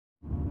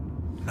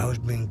I was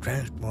being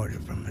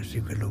transported from a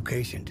secret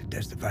location to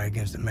testify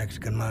against the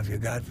Mexican Mafia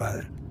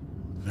godfather.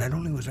 Not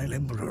only was I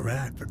labeled a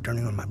rat for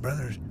turning on my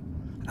brothers,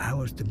 I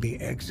was to be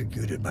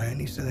executed by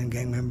any Southern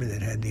gang member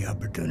that had the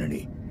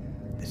opportunity.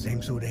 The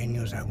same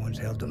sureños I once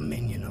held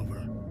dominion over.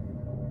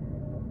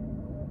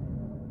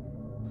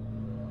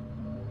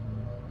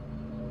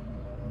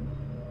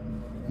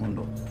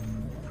 Mundo,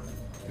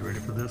 you ready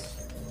for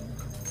this?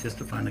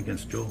 Testifying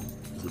against Joe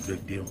is a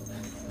big deal.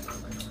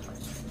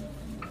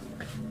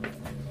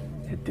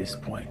 At this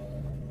point,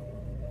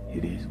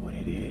 it is what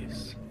it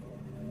is.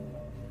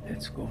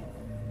 Let's go.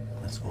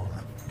 Let's go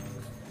then.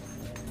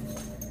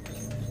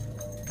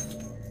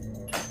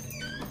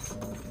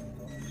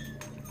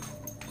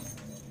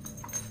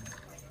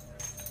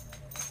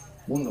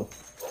 Mundo,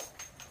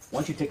 why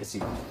don't you take a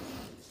seat?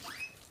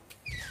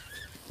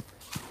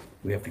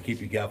 We have to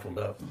keep you gaffled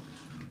up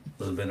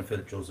for the benefit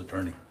of Joe's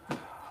attorney.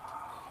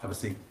 Have a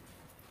seat.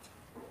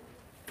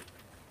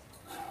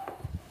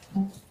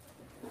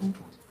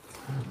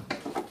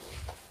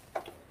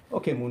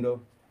 Okay, Mundo.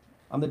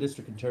 I'm the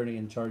district attorney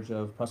in charge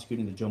of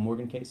prosecuting the Joe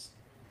Morgan case.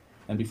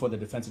 And before the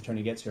defense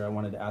attorney gets here, I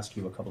wanted to ask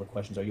you a couple of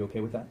questions. Are you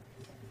okay with that?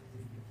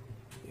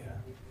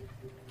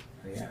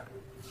 Yeah.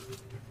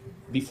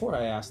 Before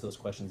I ask those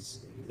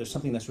questions, there's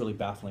something that's really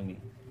baffling me.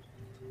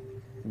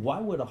 Why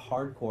would a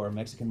hardcore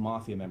Mexican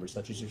mafia member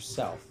such as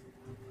yourself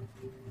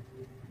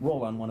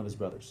roll on one of his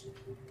brothers?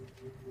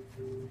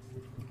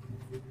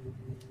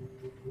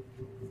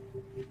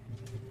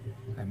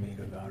 I made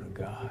a vow to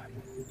God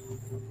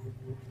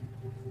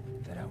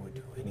that I would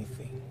do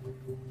anything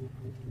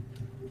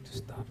to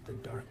stop the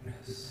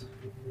darkness.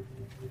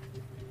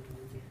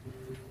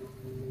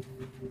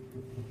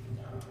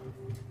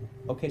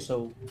 Okay,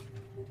 so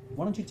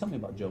why don't you tell me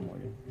about Joe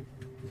Morgan?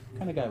 What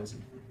kind of guy was he?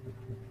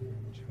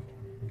 Joe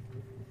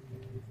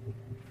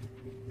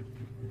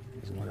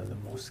is one of the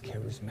most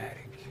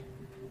charismatic,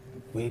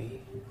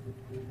 witty,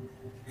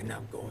 and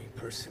outgoing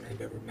person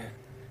I've ever met.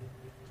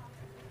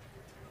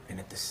 And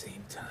at the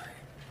same time,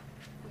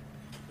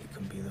 he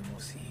can be the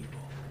most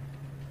evil,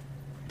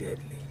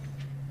 deadly,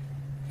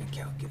 and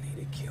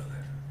calculated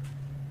killer.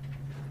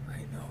 I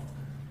know,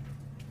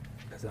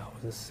 because I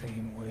was the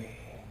same way.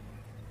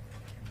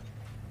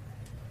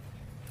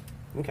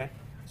 Okay,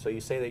 so you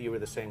say that you were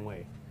the same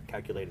way,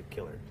 calculated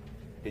killer.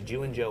 Did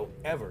you and Joe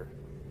ever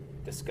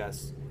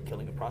discuss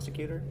killing a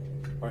prosecutor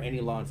or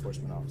any law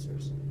enforcement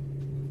officers?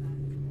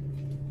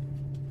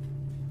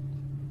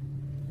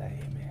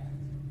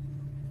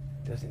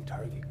 Doesn't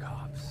target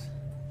cops,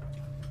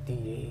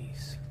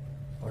 DAs,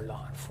 or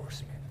law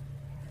enforcement.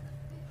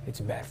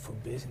 It's bad for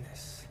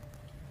business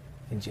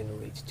and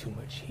generates too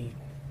much heat.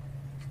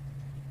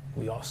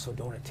 We also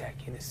don't attack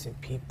innocent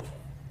people,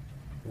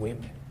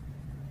 women,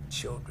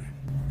 children,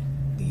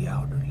 the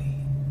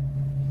elderly.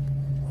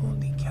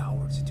 Only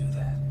cowards do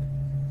that.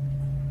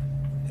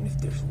 And if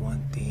there's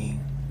one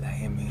thing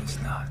Miami is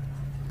not,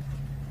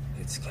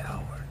 it's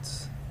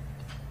cowards.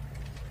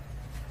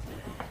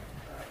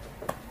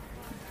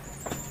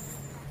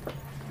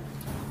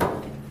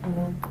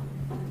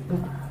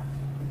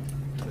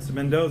 Mr.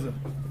 Mendoza,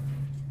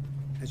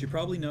 as you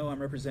probably know,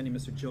 I'm representing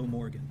Mr. Joe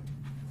Morgan.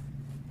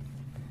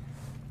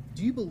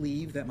 Do you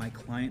believe that my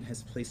client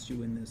has placed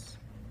you in this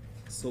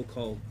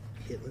so-called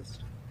hit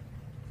list?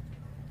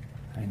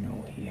 I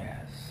know he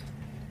has.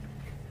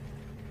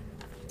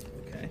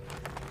 Okay.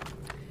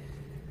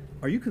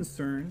 Are you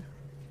concerned,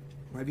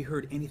 or have you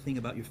heard anything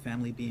about your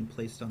family being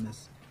placed on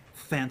this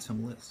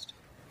phantom list?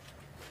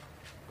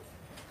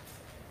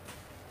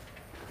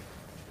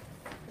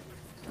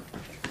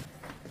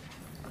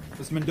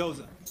 Mr.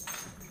 Mendoza.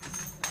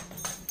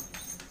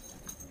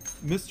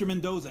 Mr.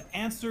 Mendoza,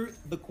 answer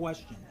the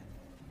question.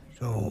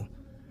 So,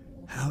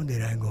 how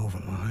did I go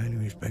from a highly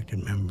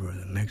respected member of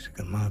the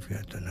Mexican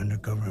Mafia to an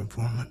undercover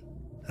informant?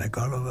 Like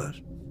all of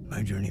us,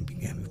 my journey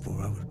began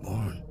before I was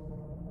born.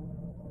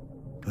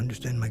 To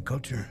understand my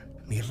culture,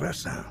 mi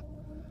raza,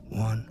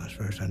 one must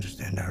first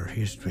understand our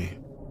history.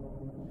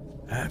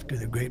 After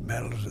the great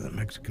battles of the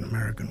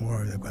Mexican-American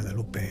War, the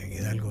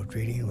Guadalupe-Hidalgo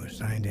Treaty was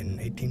signed in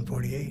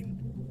 1848.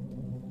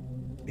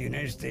 The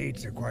United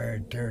States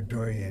acquired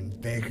territory in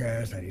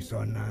Texas,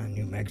 Arizona,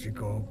 New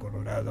Mexico,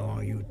 Colorado,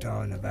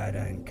 Utah,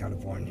 Nevada, and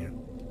California.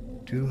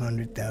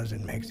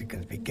 200,000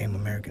 Mexicans became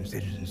American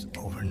citizens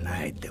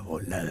overnight, de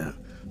volada.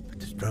 But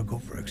the struggle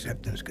for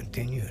acceptance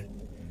continued.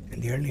 In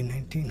the early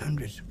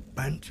 1900s,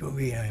 Pancho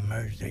Villa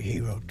emerged a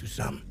hero to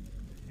some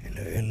and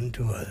a villain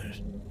to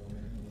others,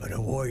 but a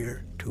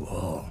warrior to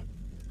all.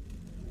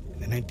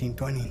 In the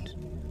 1920s,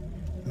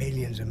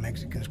 millions of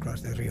Mexicans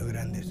crossed the Rio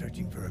Grande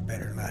searching for a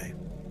better life,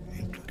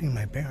 including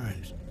my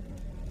parents.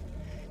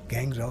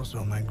 Gangs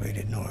also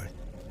migrated north,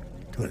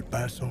 to El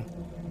Paso,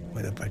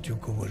 where the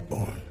Pachuco was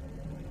born.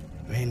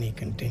 Many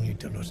continued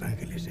to Los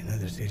Angeles and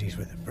other cities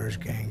where the first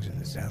gangs in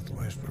the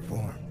Southwest were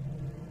formed.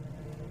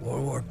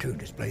 World War II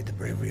displayed the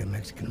bravery of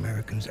Mexican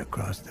Americans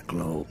across the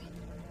globe.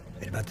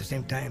 At about the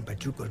same time,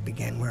 Pachucos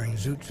began wearing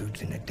zoot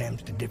suits in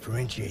attempts to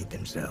differentiate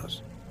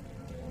themselves.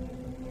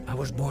 I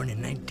was born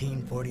in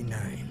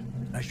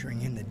 1949.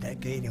 ushering in the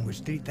decade in which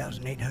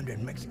 3,800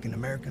 Mexican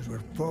Americans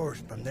were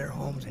forced from their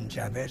homes in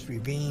Chavez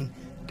Ravine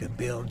to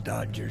build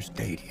Dodger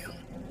Stadium.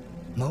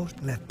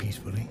 Most left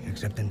peacefully,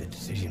 accepting the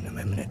decision of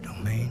eminent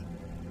domain.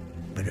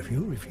 But a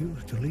few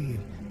refused to leave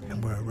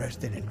and were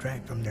arrested and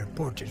dragged from their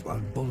porches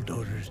while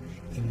bulldozers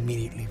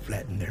immediately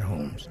flattened their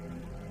homes.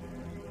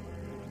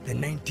 The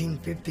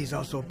 1950s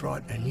also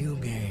brought a new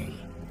gang,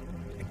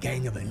 a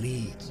gang of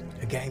elites,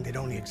 a gang that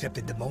only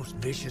accepted the most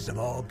vicious of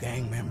all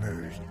gang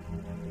members.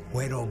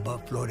 Güero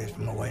Buff Flores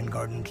from Hawaiian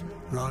Gardens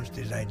launched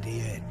his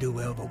idea at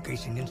Duell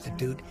Vocation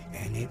Institute,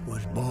 and it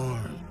was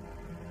born.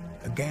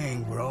 A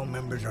gang where all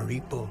members are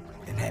equal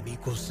and have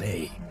equal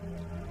say.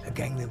 A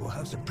gang that will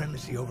have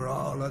supremacy over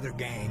all other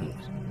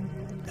gangs.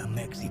 The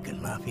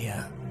Mexican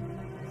Mafia.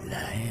 La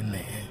M.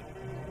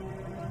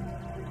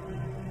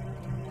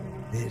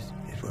 This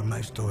is where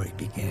my story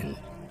begins.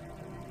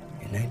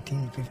 In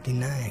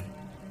 1959,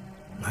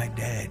 my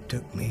dad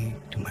took me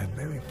to my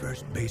very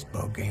first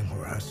baseball game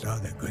where I saw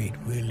the great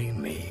Willie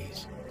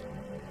Mays.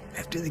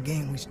 After the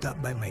game, we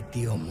stopped by my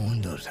tío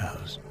Mundo's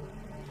house.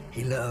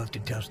 He loved to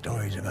tell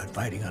stories about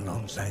fighting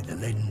alongside the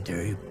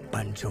legendary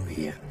Pancho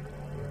Villa.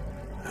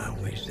 I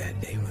wish that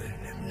day would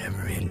have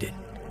never ended.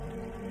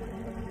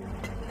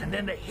 And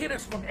then they hit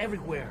us from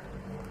everywhere.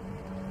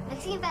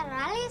 Mexican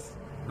federales?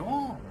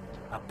 No,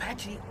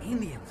 Apache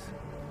Indians.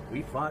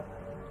 We fought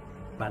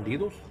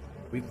bandidos.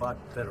 We fought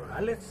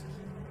federales.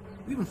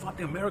 We even fought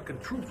the American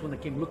troops when they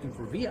came looking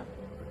for Villa.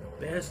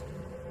 The best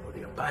were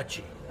the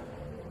Apache.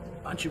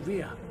 Pancho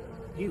Villa,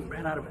 he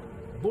ran out of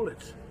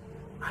bullets.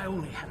 I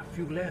only had a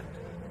few left.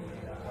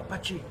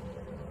 Apache,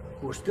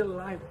 who were still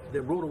alive, they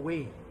rode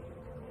away.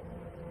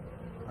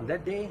 On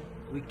that day,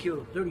 we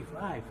killed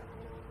 35,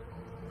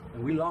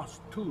 and we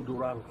lost 2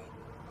 Dorados.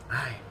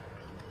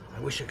 I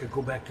wish I could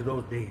go back to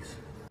those days.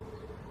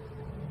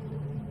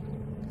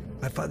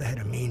 My father had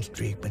a mean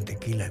streak when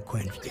tequila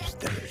quenched his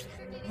thirst.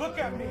 Look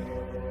at me!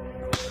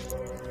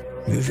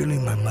 Usually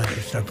my mother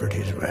suffered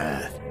his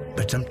wrath,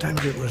 but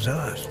sometimes it was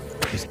us.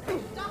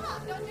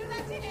 Stop! Don't do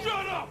that to him!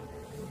 Shut up!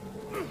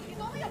 He's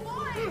only a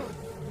boy!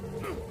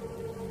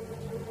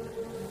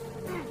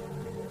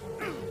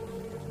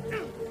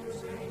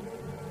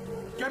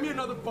 Get me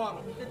another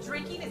bottle. The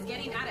drinking is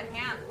getting out of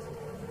hand.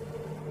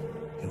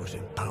 It was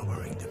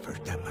empowering the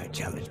first time I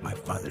challenged my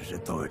father's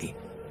authority.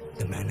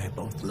 The man I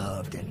both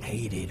loved and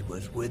hated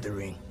was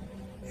withering.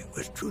 It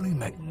was truly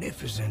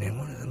magnificent and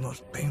one of the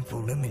most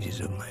painful images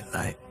of my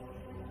life.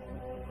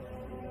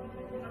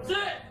 That's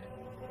it!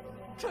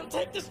 Can't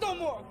take this no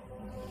more!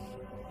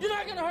 You're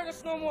not gonna hurt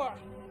us no more!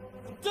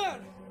 I'm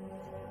done!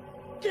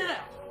 Get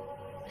out!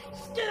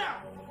 Just get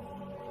out!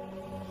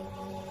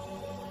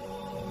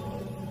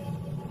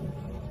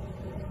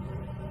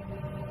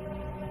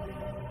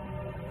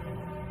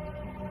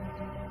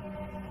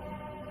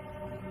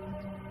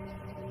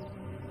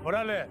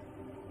 Orale.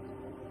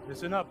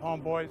 Listen up,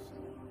 homeboys.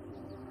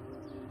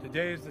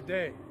 Today is the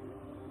day.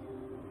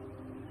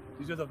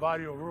 These are the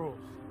barrio rules.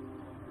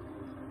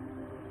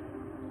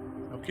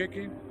 No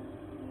kicking,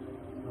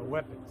 no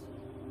weapons.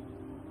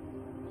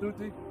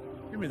 Tuti,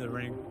 give me the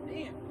ring.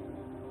 Damn.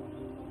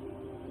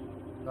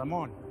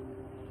 Ramon,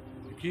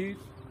 your keys,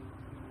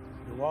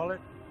 your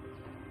wallet,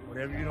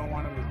 whatever you don't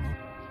want to lose.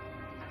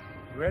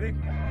 You ready?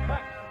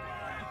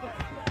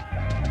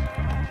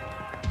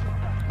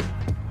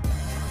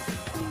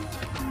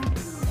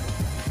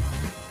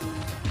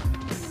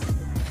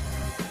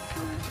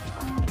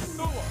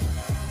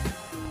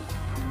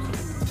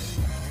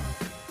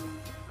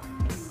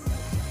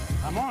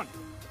 Come on.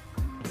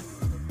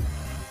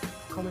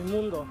 Call me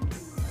Mundo.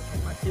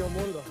 My tío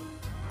Mundo.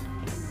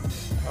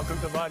 Welcome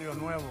to Barrio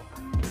Nuevo.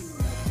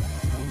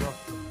 Mundo.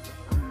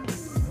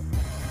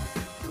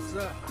 What's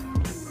up?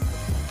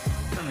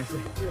 Let me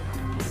see.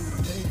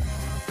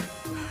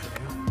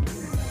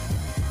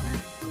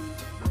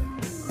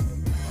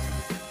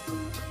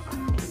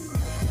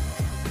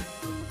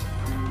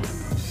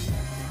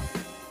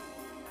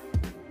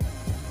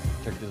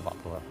 Check this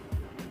bottle out.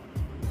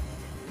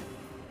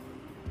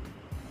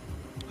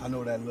 I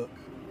know that look.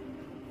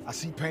 I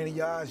see pain in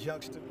your eyes,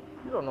 youngster.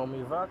 You don't know me,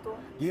 Vato.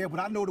 Yeah,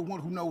 but I know the one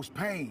who knows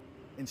pain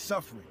and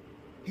suffering.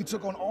 He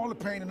took on all the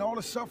pain and all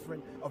the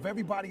suffering of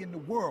everybody in the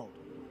world.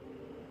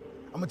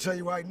 I'm gonna tell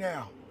you right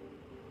now,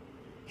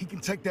 he can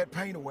take that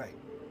pain away.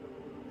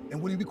 And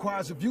what he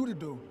requires of you to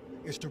do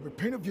is to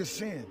repent of your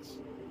sins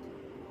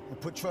and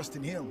put trust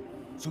in him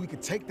so he can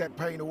take that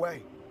pain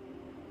away.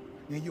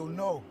 And you'll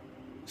know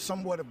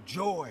somewhat of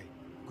joy,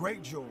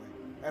 great joy,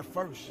 at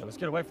first. Yeah, let's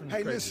get away from this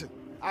Hey, crazy. listen,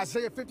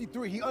 Isaiah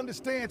 53, he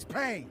understands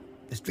pain.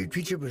 The street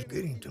preacher was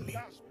getting to me.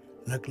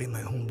 Luckily,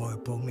 my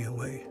homeboy pulled me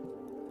away.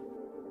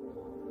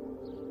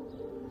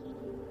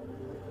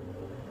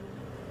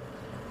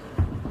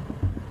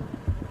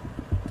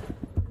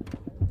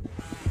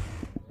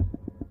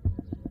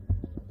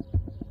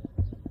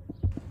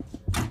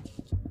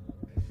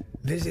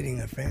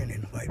 Visiting a friend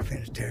in White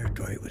Fence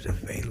territory was a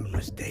fatal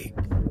mistake.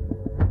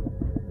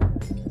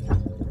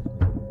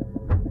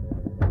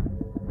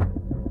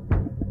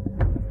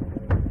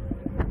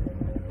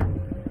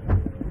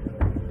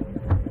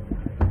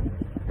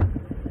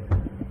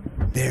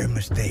 Their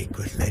mistake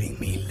was letting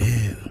me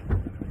live.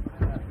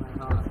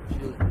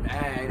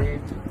 Bad,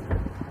 ain't you?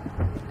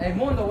 Hey,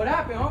 Mundo, what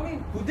happened,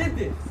 homie? Who did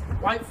this?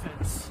 White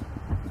fence.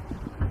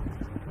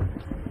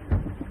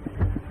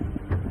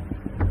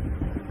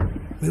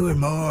 We were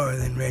more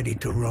than ready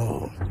to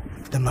roll.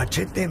 The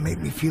machete made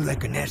me feel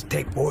like an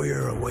Aztec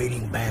warrior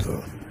awaiting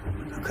battle.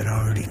 I could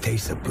already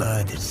taste the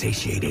blood that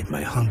satiated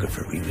my hunger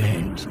for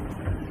revenge.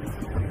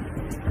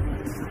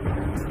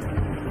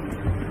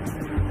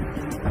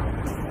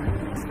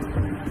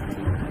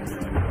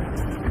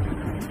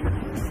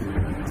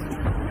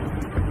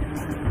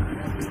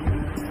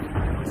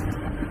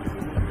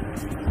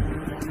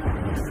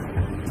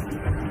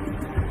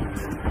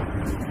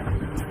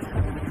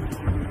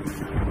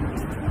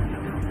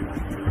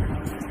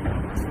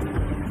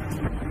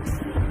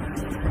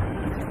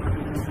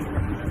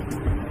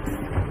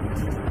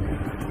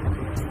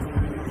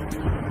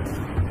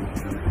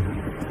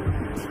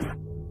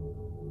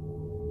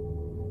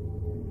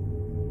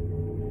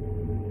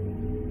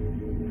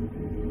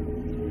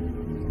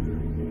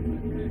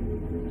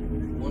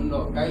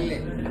 Mundo,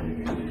 cállate.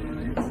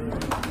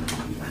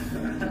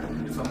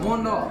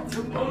 Mundo.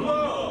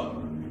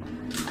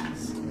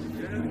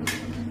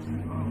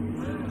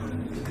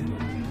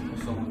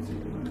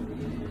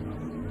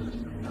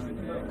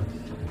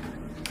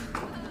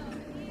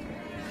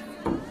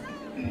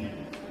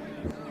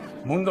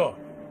 Mundo,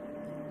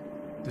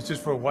 this is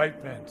for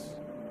white pens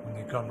when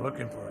they come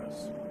looking for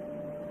us.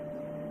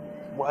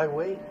 Why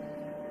wait?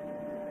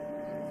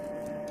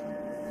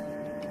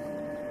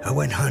 I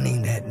went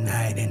hunting that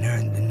night and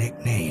earned the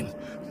nickname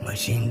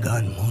Machine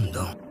Gun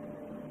Mundo.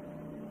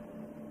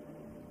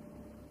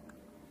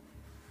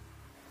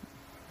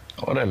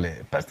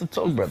 Órale, pass the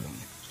talk, brother.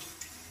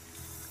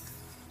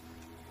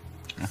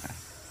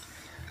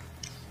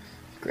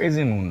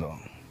 Crazy Mundo.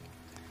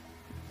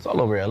 It's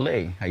all over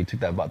LA how you took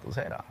that vato's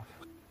head off.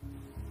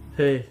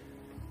 Hey,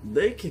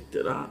 they kicked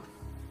it off.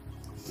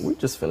 We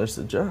just finished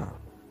the job.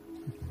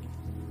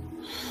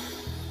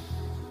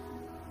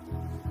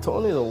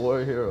 Tony the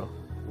war hero.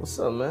 What's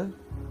up, man?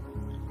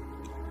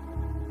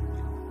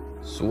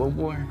 So,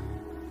 boy,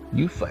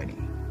 you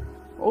fighting?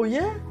 Oh,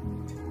 yeah?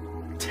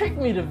 Take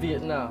me to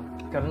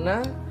Vietnam. Got a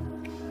nine?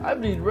 I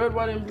bleed red,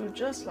 white, and blue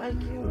just like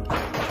you.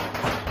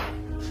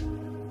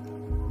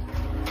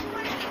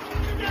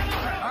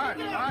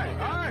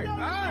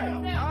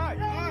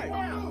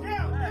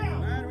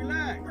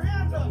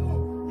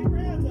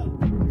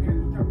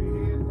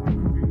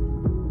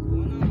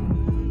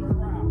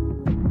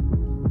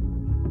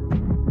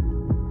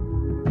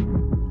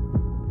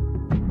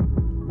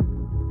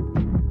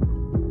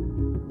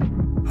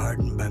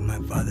 Hardened by my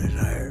father's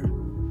ire,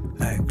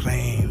 I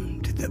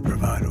claimed the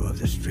bravado of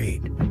the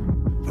street.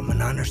 From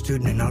an honor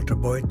student and altar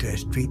boy to a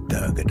street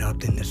thug,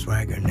 adopting the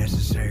swagger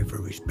necessary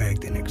for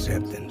respect and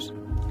acceptance.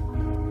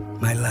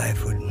 My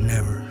life would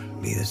never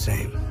be the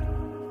same.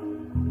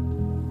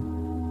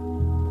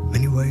 In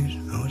many ways,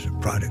 I was a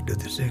product of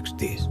the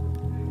 60s.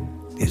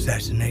 The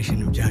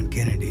assassination of John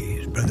Kennedy,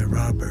 his brother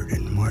Robert,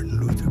 and Martin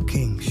Luther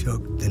King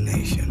shook the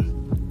nation.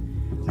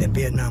 The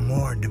Vietnam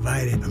War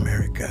divided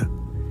America,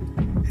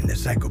 and the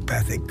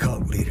psychopathic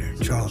cult leader,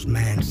 Charles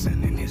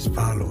Manson, and his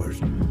followers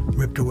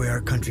ripped away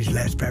our country's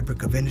last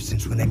fabric of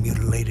innocence when they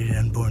mutilated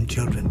unborn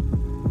children.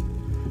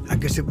 I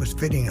guess it was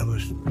fitting I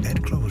was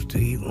that close to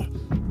evil.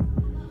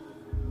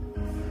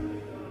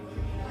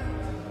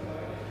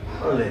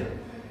 Órale.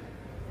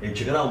 Hey,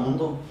 check it out,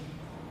 Mundo.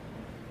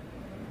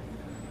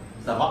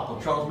 It's that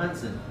vato, Charles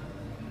Manson.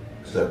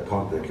 It's that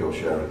punk that killed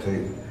Sharon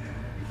Tate.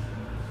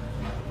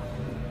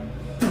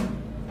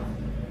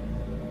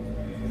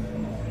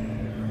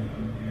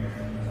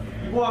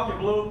 Keep walking,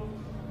 Blue.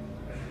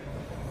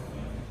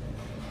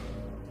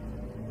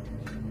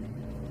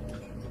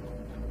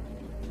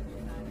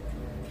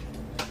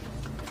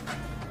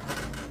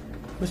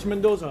 Mr.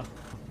 Mendoza,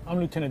 I'm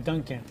Lieutenant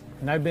Duncan,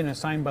 and I've been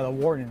assigned by the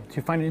warden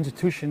to find an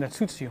institution that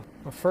suits you.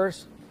 But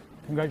first,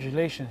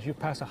 congratulations, you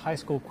passed a high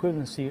school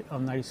equivalency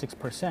of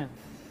 96%.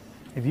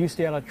 If you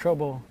stay out of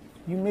trouble,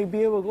 you may be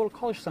able to go to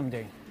college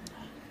someday.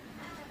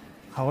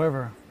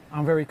 However,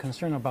 I'm very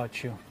concerned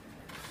about you.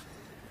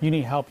 You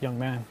need help, young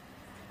man.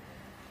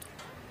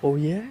 Oh,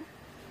 yeah?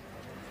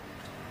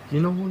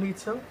 You know who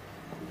needs help?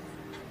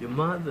 Your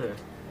mother.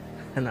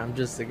 And I'm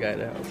just the guy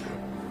to help you.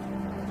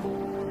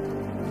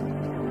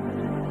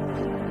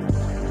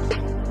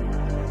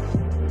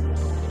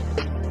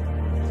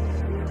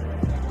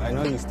 I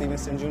know you,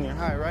 Stevenson Junior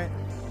High, right?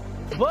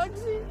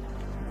 Bugsy?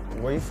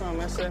 Where you from,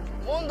 ese?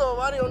 Mundo,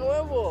 Barrio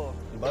Nuevo.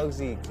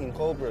 Bugsy, King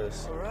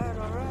Cobras. All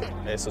right.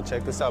 Hey, so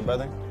check this out,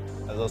 brother.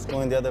 As I was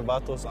schooling the other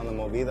vatos on the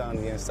movida on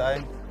the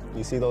inside,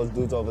 you see those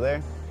dudes over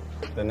there?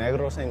 The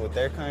negros hang with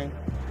their kind,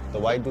 the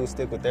white dudes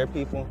stick with their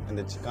people, and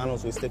the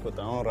Chicanos, we stick with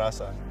our own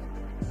raza.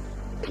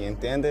 ¿Y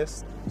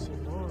entiendes?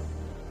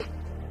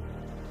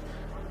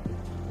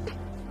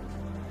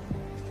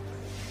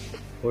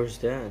 Where's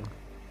Dad?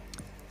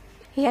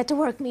 He had to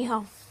work,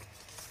 mijo.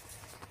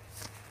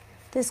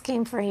 This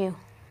came for you.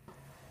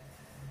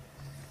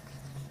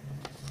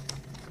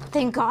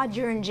 Thank God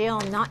you're in jail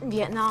and not in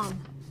Vietnam.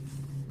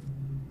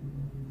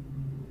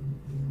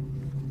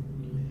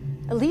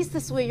 At least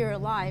this way you're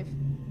alive.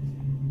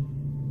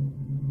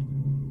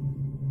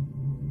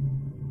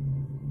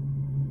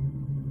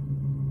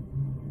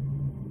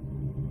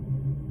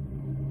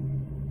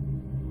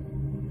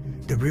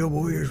 The real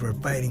warriors were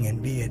fighting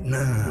in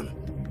Vietnam.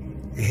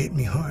 It hit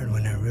me hard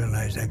when I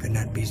realized I could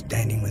not be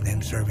standing with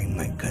them serving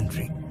my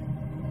country.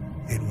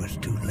 It was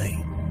too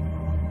late.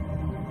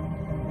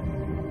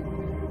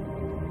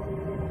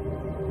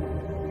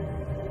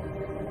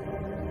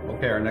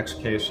 Okay, our next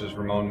case is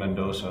Ramon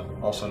Mendoza,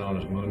 also known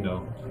as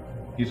Mundo.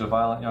 He's a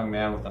violent young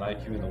man with an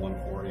IQ in the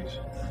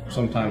 140s.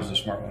 Sometimes the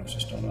smart ones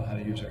just don't know how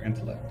to use their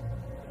intellect.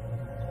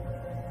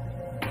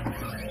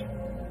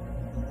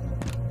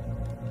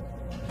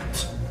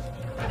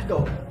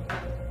 Go.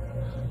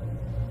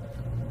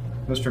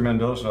 Mr.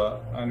 Mendoza,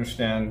 I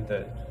understand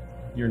that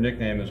your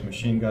nickname is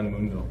Machine Gun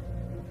Mundo.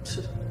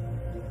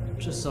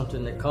 Just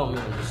something they call me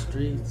on the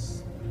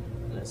streets,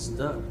 and it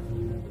stuck.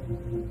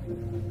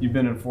 You've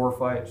been in 4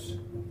 fights.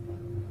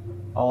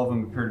 All of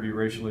them appear to be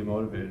racially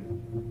motivated.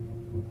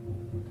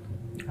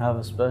 I have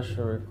a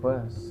special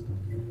request.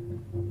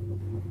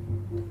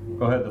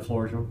 Go ahead, the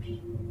floor is yours.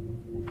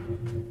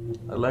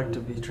 I'd like to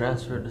be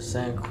transferred to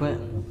San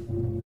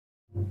Quentin.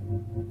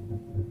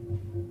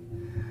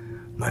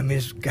 My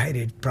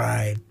misguided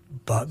pride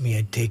bought me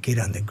a ticket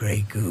on the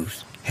Grey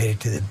Goose,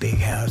 headed to the big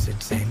house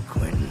at San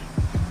Quentin.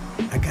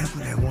 I got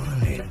what I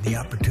wanted, the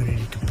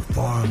opportunity to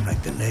perform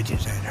like the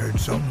legends I'd heard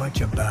so much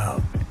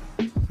about.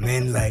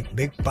 Men like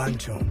Big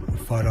Pancho, who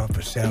fought off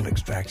a cell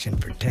extraction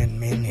for 10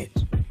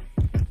 minutes.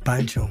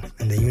 Pancho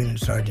and the unit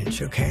sergeant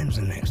shook hands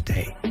the next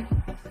day,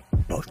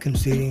 both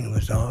conceding it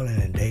was all in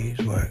a day's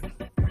work.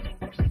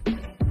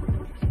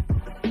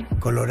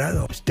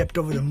 Colorado stepped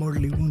over the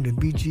mortally wounded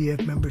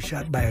BGF member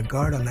shot by a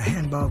guard on the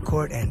handball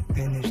court and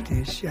finished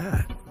his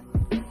shot.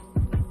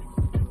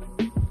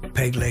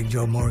 Peg-leg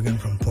Joe Morgan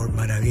from Fort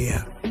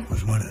Maravilla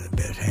was one of the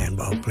best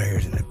handball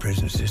players in the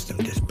prison system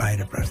despite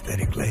a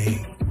prosthetic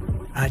leg.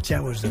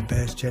 Acha was the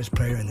best chess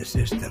player in the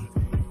system.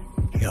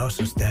 He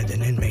also stabbed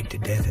an inmate to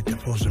death at the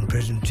Folsom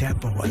Prison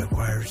Chapel while the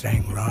choir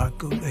sang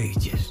Rock of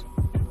Ages.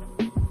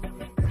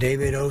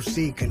 David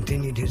O.C.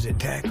 continued his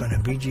attack on a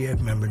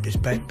BGF member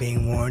despite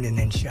being warned and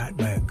then shot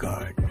by a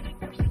guard.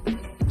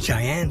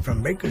 Cheyenne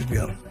from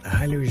Bakersville, a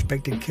highly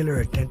respected killer,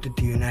 attempted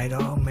to unite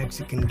all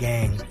Mexican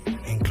gangs,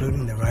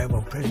 including the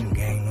rival prison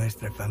gang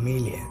Nuestra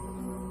Familia.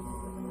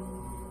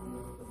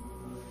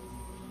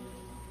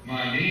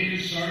 My name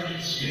is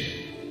Sergeant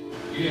Smith.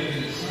 You have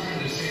been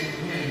assigned to San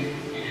Quentin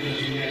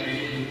because you have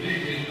been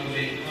convicted of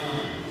a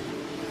crime.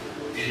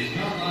 It is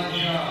not my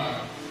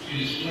job to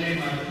display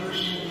my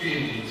personal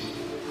feelings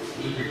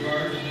with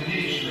regard to the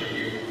nature of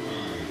your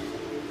crime.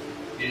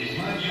 It is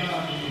my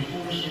job to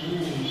enforce the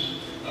rules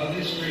of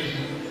this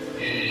prison,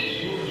 and it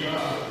is your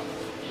job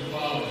to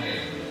follow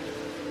them.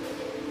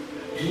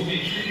 You will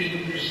be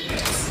treated with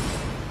respect,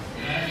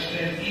 and I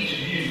expect each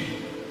of you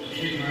to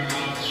treat my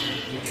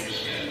officers with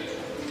respect.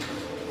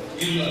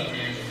 Good luck, man.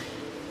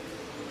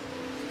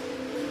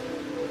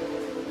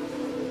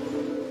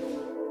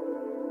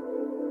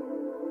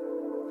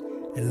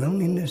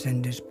 Loneliness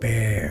and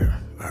despair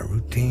are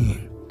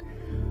routine,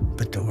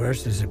 but the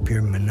worst is the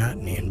pure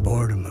monotony and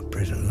boredom of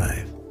prison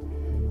life.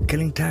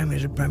 Killing time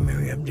is a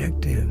primary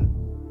objective.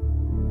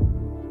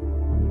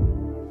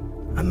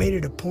 I made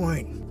it a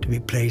point to be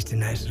placed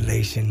in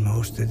isolation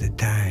most of the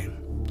time,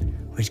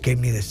 which gave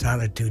me the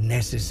solitude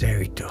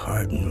necessary to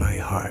harden my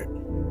heart.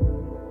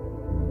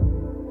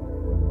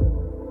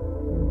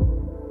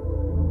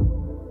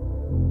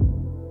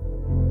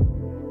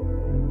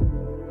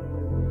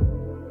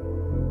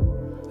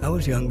 I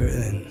was younger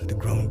than the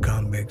grown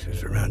convicts who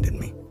surrounded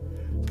me,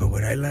 but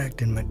what I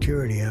lacked in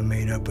maturity I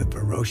made up with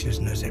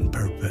ferociousness and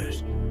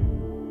purpose.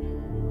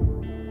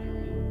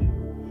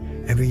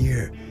 Every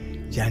year,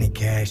 Johnny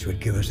Cash would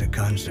give us a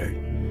concert,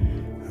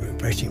 a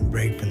refreshing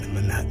break from the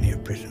monotony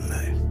of prison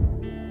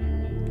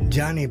life.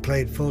 Johnny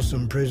played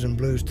Folsom Prison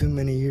Blues too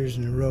many years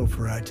in a row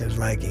for Acha's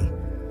liking.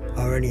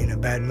 Already in a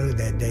bad mood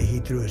that day, he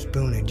threw a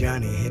spoon at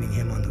Johnny, hitting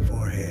him on the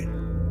forehead.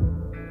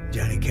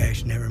 Johnny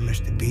Cash never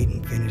missed a beat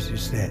and finished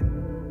his set.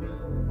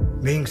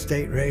 Being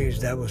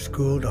state-raised, I was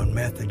schooled on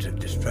methods of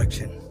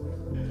destruction.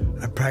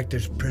 I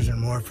practiced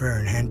prison warfare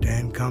and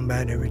hand-to-hand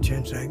combat every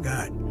chance I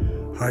got,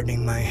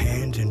 hardening my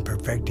hands and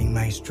perfecting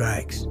my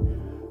strikes.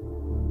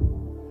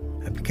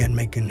 I began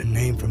making a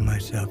name for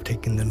myself,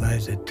 taking the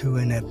lives of 2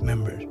 NF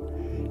members,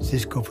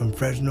 Cisco from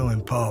Fresno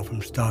and Paul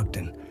from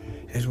Stockton,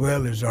 as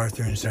well as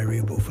Arthur and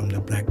Cyrebo from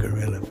the Black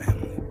Guerrilla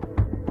family.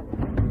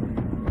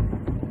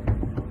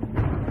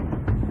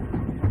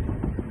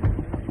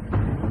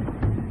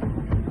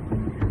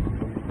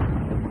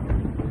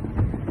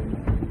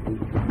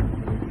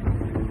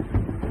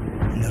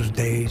 In those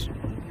days,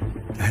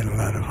 I had a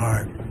lot of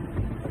heart,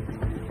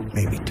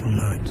 maybe too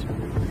much.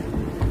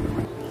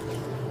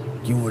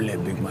 You will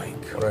let Big Mike.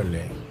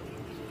 Orale.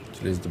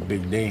 Today's the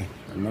big day.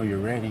 I know you're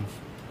ready.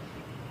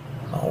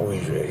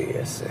 Always ready,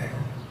 yes, sir.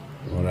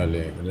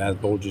 Orale. The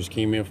last boat just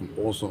came in from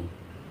Folsom.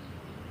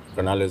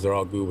 Canales are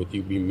all good with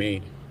you being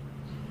made.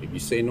 If you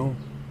say no,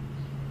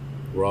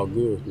 We're all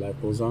good.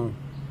 Life goes on.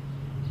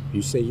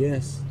 You say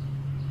yes,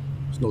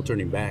 there's no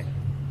turning back.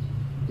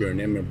 You're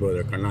an Emmet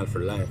brother, carnal for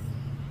life.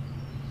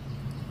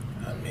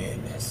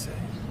 Amén, ese.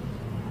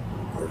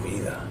 Por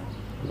vida.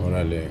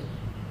 Órale.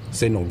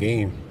 This ain't no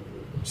game.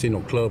 This ain't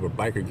no club or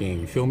biker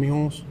game. You feel me,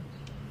 Holmes?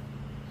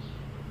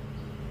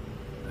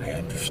 I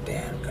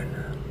understand,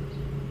 carnal.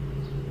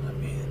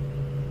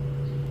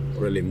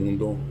 Órale,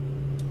 Mundo.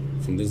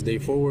 From this day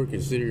forward,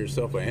 consider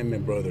yourself an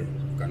Emmet brother,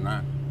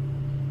 carnal.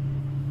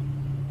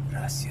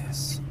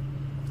 Gracias.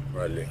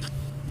 Órale.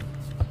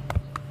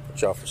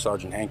 Watch out for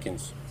Sergeant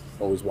Hankins.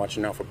 Always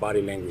watching out for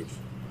body language.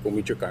 Go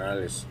meet your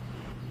carnales.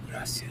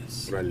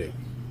 Gracias. Órale.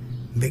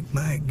 Big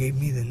Mike gave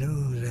me the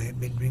news I had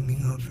been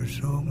dreaming of for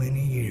so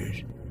many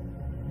years.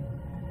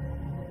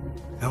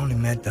 I only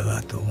met the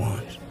vato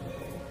once.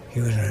 He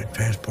was in a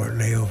transport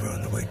layover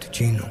on the way to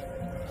Chino,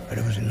 but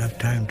it was enough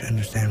time to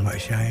understand why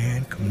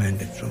Cheyenne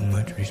commanded so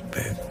much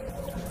respect.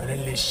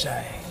 Órale,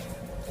 Shy.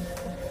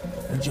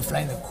 Heard you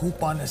flying the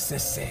coop on the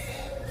Sese.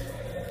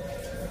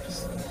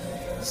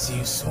 See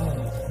you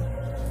soon.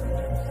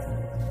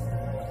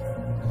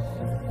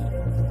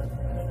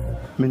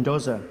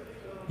 Mendoza,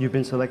 you've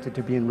been selected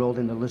to be enrolled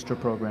in the Lister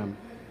program.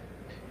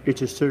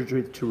 It's a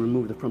surgery to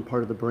remove the front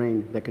part of the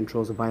brain that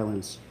controls the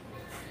violence.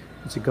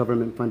 It's a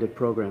government-funded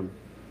program.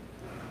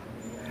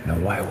 Now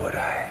why would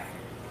I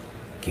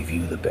give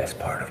you the best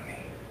part of me?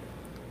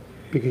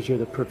 Because you're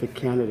the perfect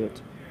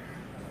candidate.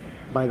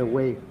 By the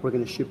way, we're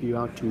going to ship you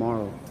out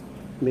tomorrow.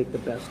 Make the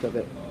best of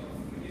it.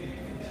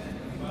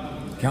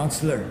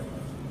 Counselor,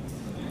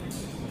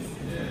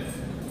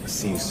 I'll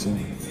see you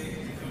soon.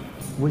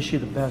 Wish you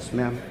the best,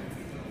 ma'am.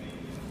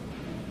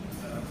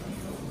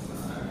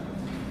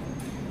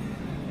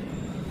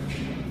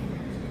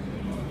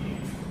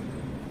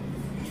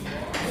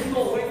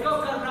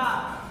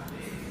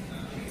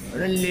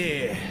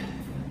 Órale.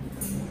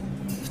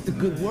 It's the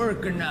good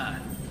work or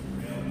not?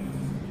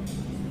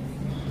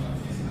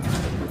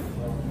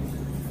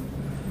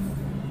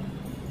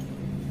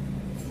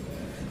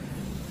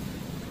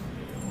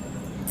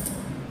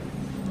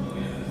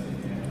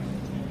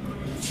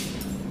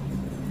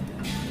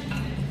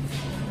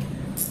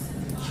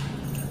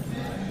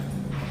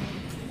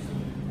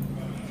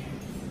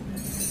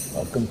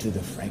 Welcome to the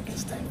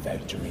Frankenstein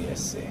factory,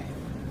 ese.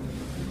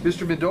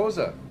 Mr.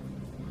 Mendoza,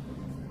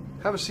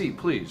 have a seat,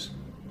 please.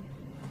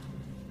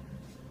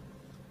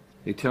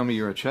 They tell me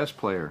you're a chess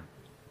player.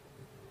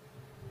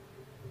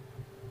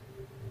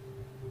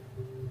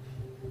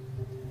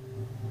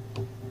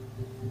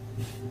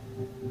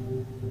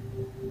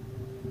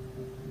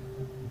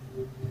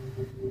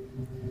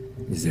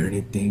 Is there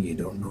anything you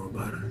don't know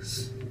about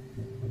us?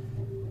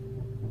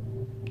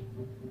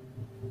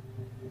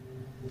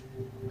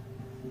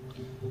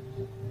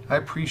 I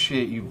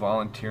appreciate you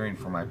volunteering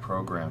for my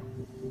program.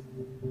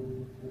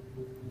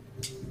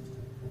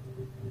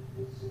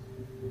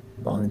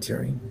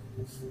 Volunteering?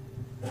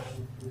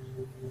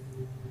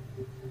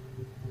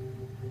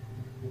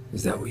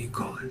 Is that what you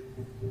call it?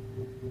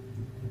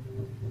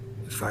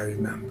 If I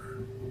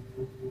remember,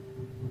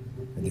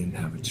 I didn't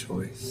have a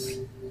choice.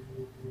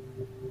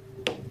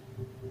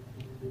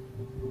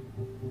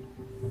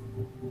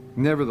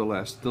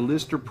 Nevertheless, the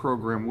Lister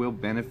program will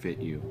benefit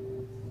you.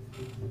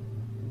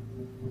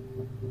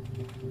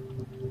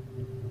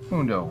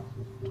 Mundo,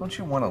 don't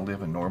you want to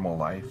live a normal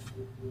life?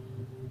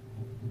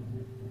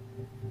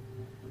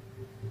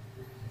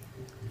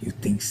 You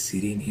think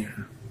sitting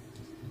here,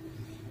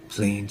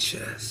 playing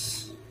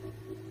chess,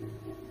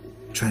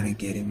 trying to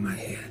get in my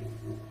head,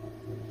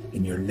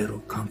 in your little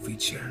comfy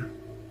chair,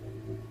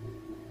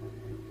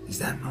 is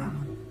that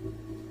normal?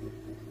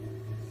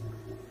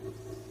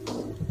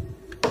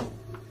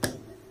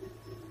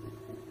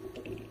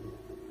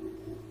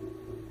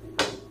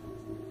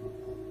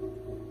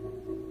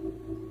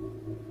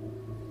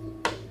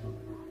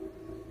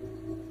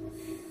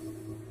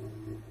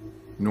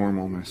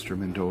 Normal, Mr.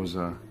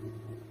 Mendoza,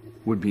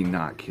 would be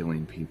not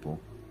killing people.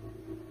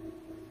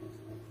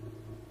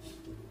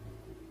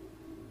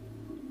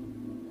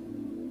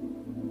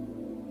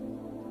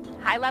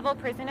 High-level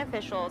prison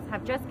officials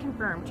have just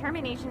confirmed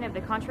termination of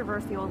the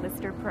controversial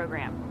Lister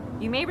program.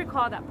 You may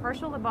recall that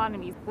partial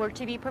lobotomies were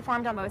to be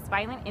performed on most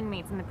violent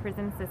inmates in the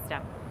prison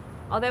system.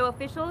 Although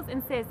officials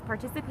insist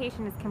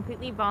participation is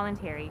completely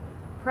voluntary,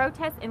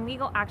 protests and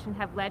legal action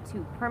have led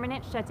to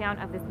permanent shutdown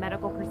of this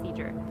medical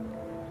procedure.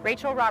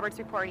 Rachel Roberts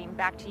reporting.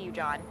 Back to you,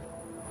 John.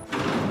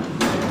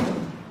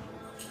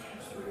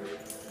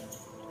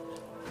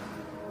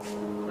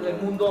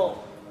 Mundo,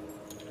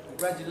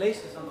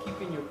 congratulations on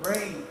keeping your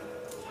brain.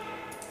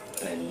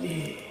 I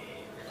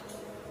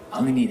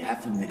only need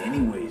half of it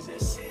anyways,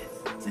 that's it.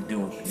 To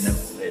do with the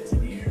knuckleheads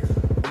in here.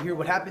 You hear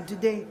what happened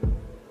today?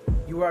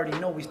 You already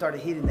know we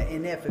started hitting the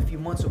NF a few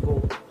months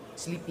ago.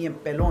 Sleepy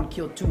and Pelon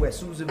killed 2 at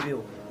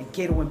Susanville, and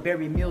Cato and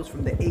Barry Mills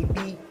from the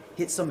AB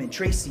hit some in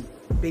Tracy.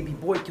 Baby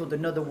Boy killed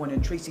another one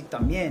in Tracy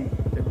también.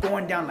 They're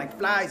going down like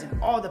flies in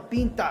all the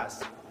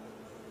pintas.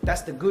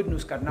 That's the good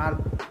news, carnal.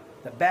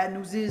 The bad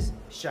news is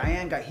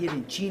Cheyenne got hit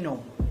in Chino.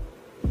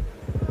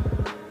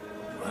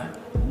 What?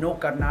 No,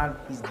 carnal,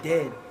 he's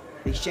dead.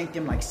 They shanked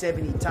him like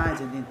 70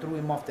 times and then threw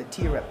him off the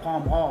tier at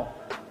Palm Hall.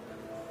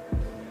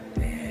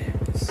 Damn.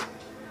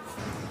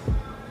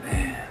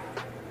 Man.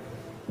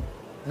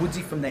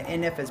 Woodsy from the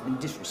NF has been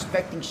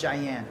disrespecting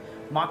Cheyenne,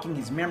 mocking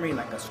his memory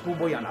like a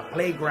schoolboy on a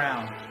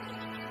playground.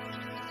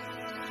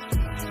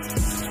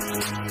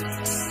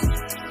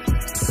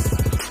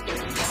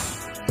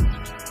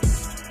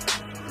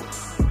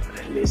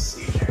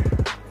 Listen,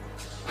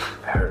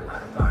 I heard a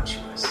lot about you,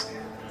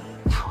 Sam.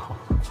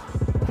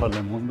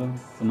 Vale, Mundo.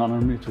 It's an honor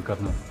to meet you,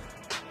 carnal.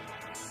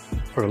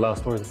 For the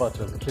last stories about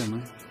you as a kid,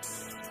 man.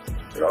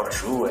 They're all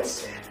true,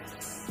 Sam.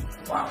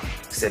 Wow,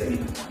 except me,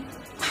 one.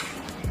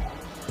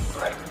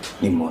 But,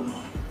 ni modo.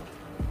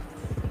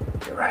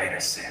 You're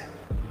right, Sam.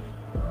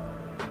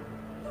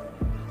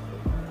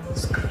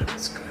 It's good,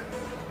 it's good.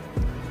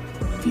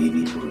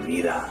 Vivi por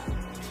vida.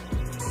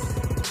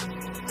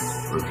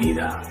 Por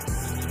vida.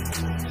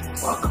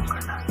 Welcome,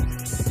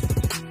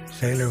 carnal.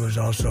 Sailor was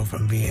also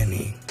from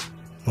BNE,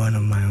 one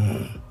of my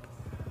own.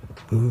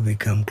 We would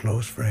become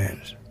close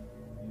friends.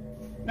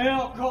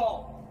 Mail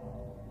call.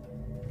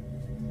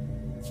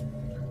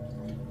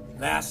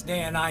 Last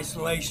day in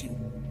isolation,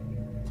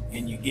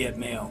 and you get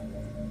mail.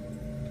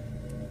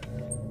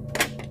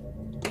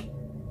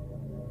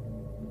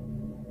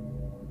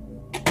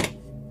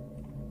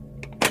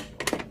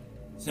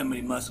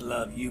 Somebody must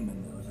love you,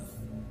 Mendoza.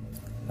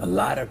 A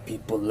lot of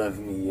people love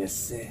me, yes,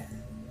 sir.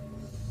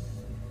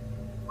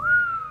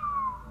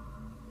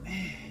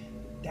 Man,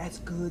 that's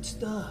good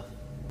stuff.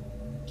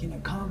 Can a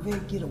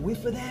convict get a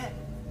whiff of that?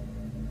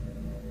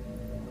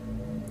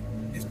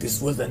 If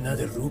this was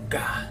another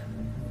Ruca,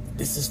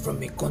 this is from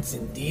mi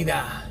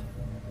consentida,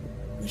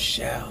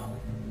 Michelle.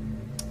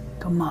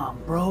 Come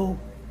on, bro.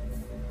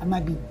 I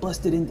might be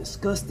busted and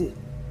disgusted,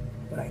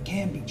 but I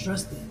can't be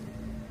trusted.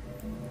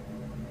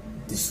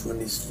 This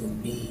one is for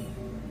me,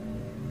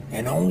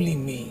 and only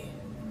me.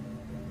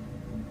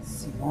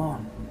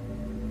 Simon.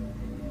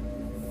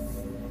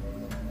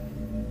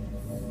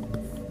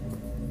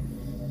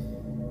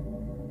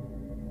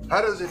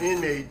 How does an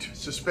inmate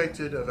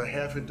suspected of a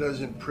half a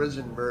dozen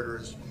prison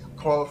murders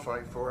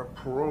qualify for a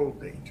parole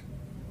date?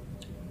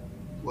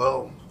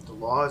 Well, the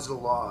law is the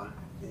law,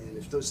 and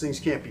if those things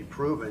can't be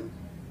proven,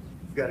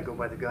 you've got to go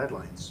by the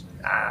guidelines.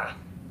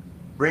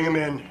 Bring him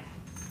in.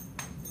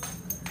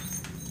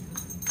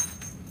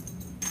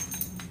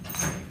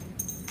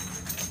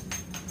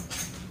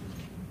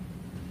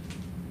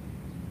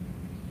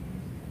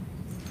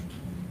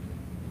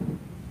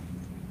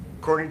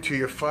 According to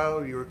your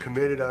file, you were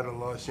committed out of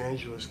Los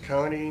Angeles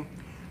County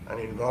on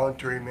an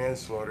involuntary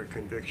manslaughter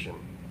conviction.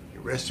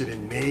 You arrested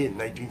in May in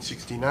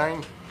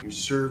 1969. You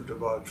served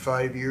about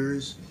 5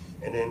 years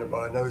and then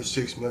about another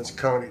 6 months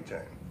county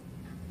time.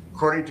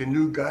 According to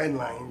new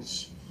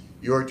guidelines,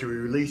 you are to be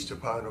released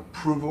upon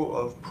approval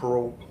of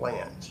parole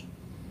plans.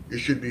 You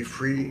should be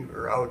free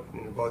or out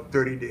in about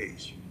 30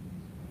 days.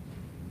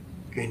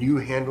 Can you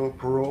handle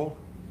parole?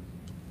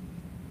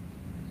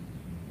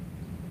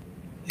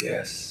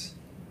 Yes.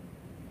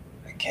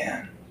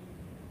 Can.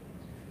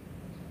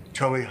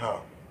 Tell me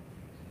how.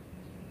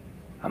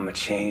 I'm a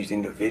changed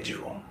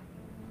individual.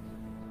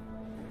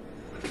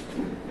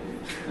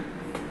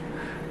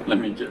 Let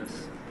me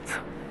guess.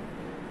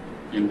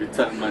 You'll be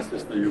telling my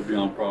sister you'll be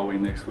on Broadway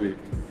next week.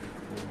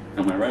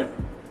 Am I right?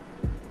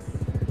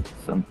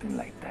 Something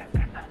like that,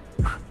 carnal.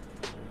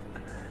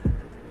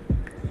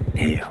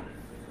 Hey,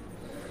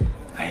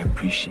 I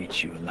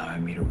appreciate you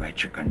allowing me to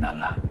write your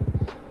carnala.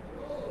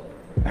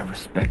 I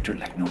respect her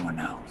like no one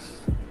else.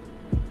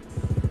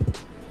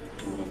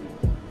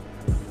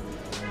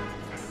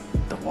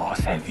 The walls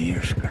have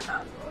ears,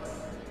 carnal.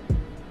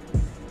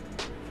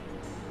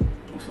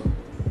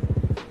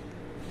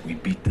 We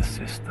beat the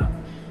system.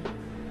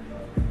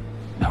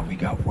 Now we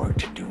got work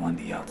to do on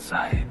the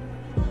outside.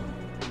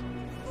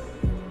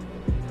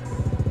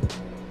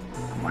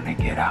 When I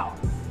get out,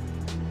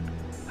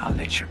 I'll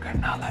let your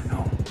carnala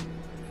know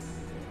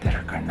that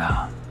her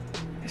carnal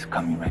is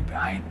coming right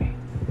behind me.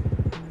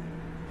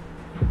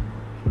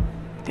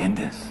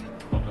 ¿Entiendes?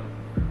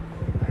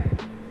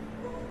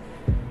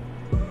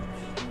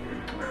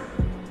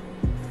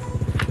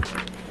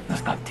 No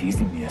stop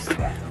teasing me,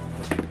 Esther.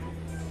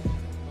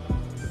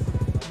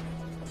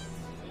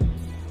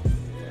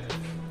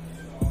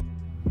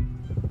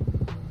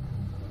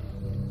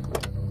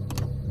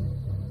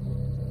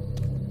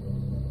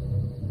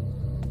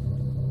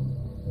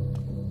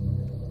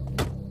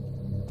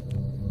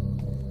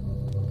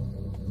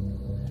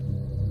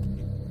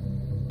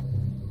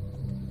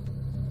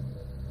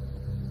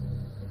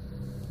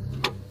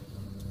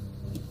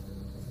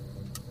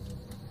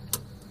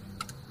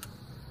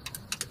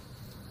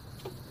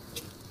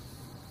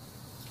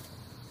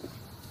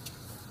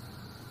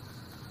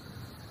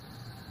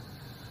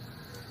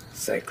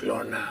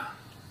 Cyclona.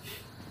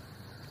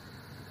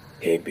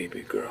 Hey,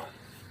 baby girl.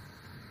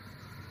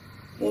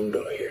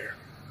 Mundo here.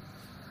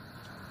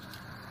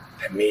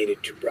 I made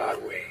it to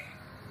Broadway.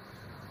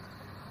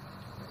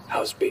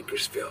 How's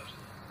Bakersfield?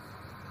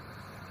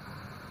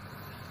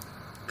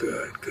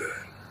 Good,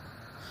 good.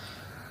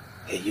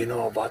 Hey, you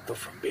know a vato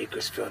from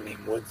Bakersfield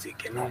named Woodsy,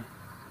 you know?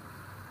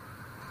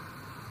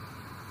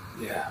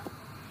 Yeah.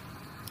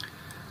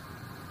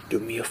 Do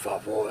me a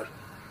favor.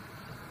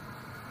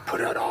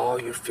 Put out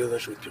all your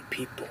feelers with your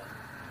people.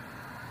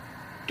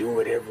 Do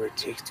whatever it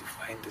takes to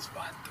find this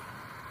vato.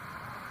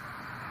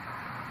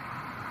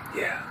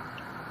 Yeah.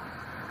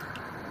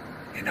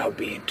 And I'll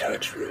be in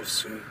touch real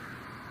soon.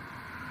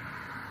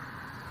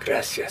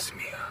 Gracias,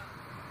 mía.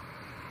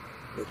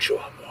 Mucho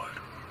amor.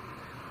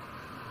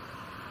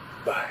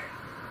 Bye.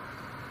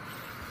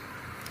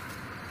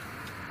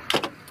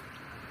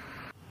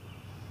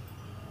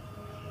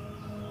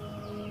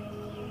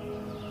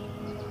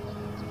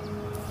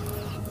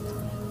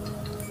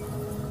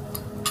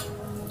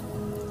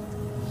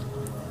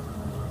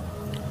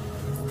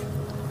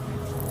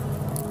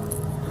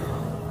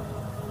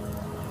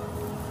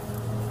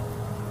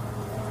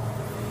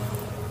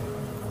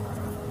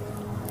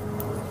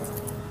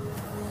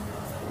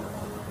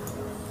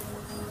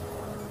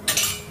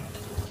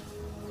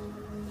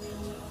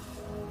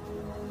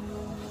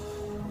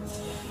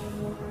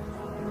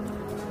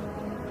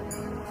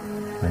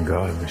 My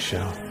God,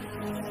 Michelle.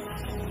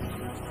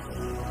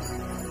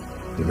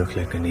 You look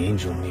like an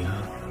angel, Mia.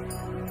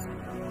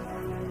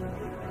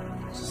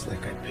 Just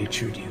like I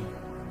pictured you.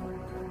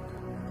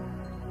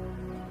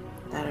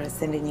 Thought I was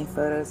sending you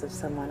photos of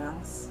someone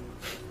else.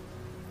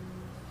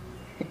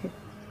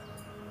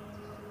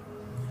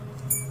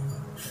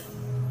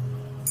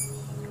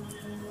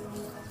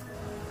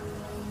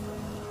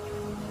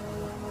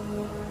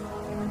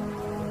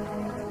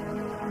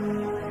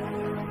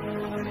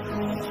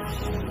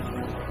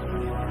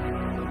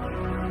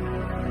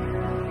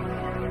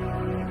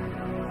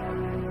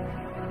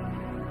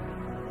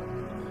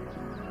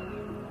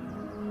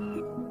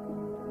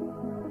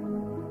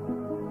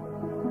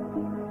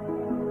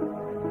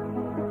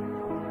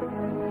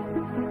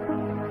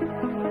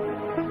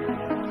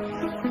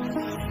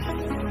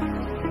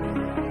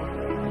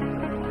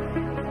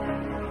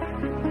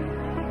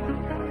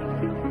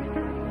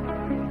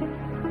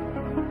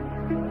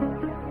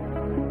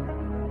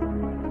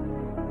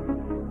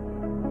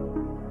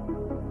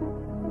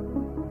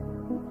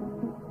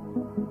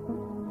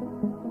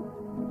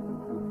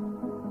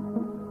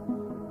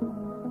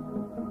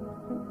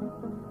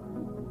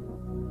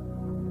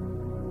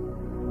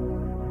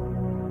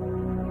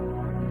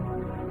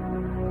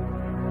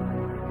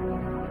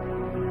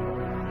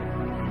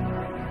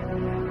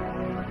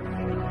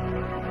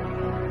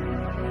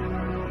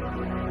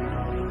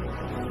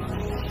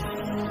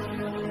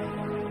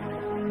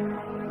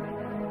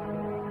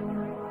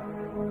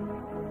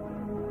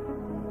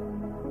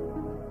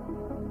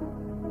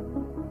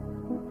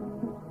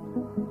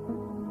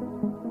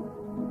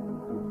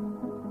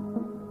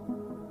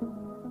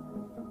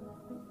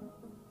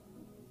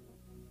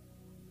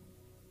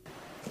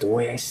 The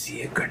way I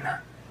see it,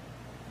 Karna,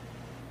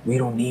 we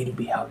don't need to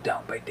be held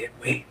down by dead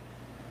weight.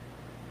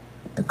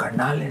 The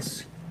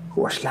carnales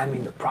who are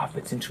slamming the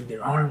prophets into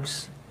their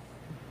arms,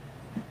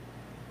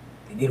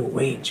 they need to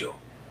wait, Joe.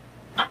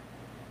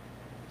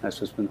 That's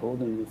what's been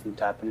holding me from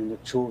tapping into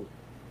Chuy.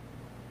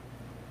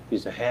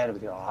 He's the head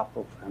of the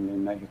Oaxaca family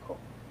in Mexico.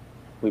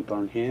 We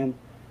burn him,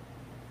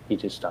 he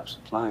just stops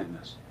supplying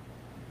us.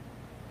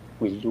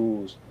 We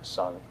lose a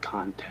solid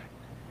contact.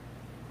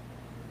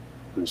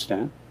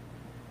 Understand?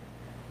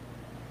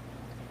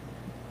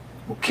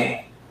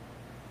 Okay.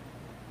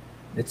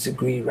 Let's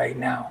agree right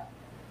now.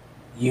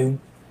 You,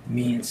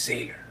 me, and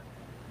Sailor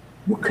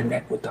will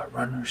connect with our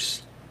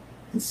runners.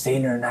 And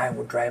Sailor and I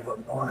will drive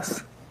up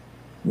north.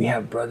 We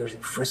have brothers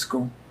in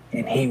Frisco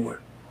and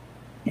Hayward.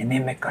 And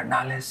then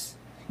Carnales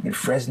in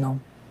Fresno,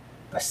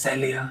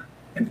 Visalia,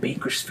 and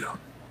Bakersfield.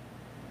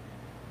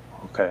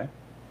 Okay.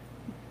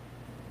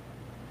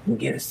 We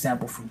get a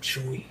sample from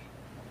Chewy.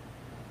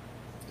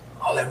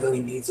 All I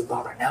really need is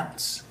about an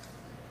ounce.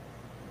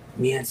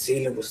 Me and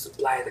Sailor will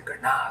supply the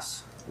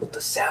Garnas with the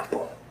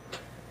sample,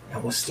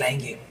 and we'll slang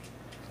it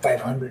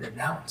 500 an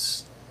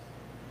ounce.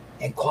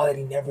 And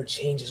quality never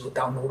changes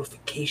without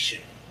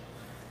notification.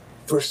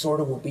 First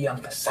order will be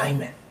on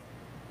consignment,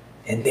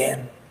 and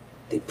then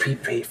they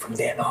prepay from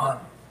then on.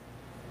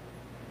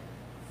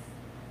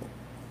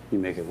 You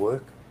make it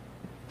work?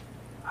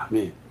 I'm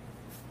in.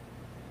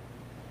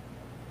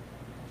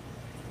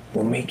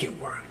 We'll make it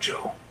work,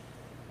 Joe.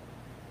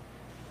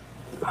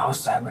 I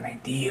also have an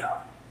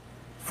idea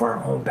for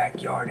our own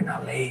backyard in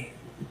LA.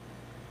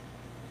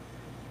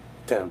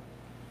 Tell me.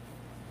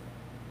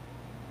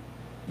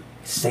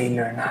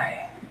 Sailor and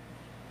I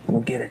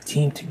will get a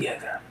team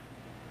together,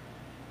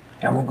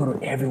 and we'll go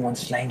to everyone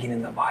slanging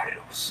in the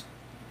barrios,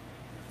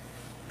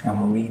 and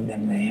we'll read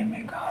them the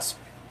Amen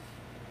Gospel.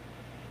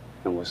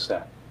 And what's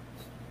that?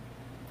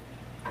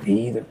 They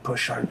either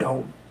push our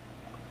dope,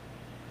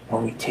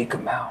 or we take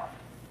them out.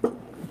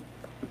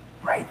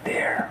 Right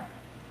there.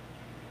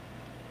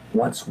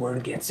 Once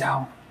word gets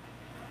out,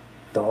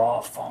 they'll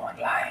all fall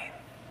in line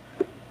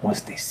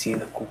once they see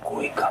the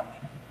cucuy coming.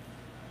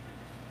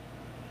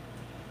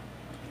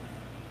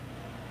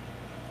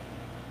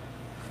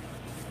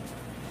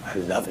 I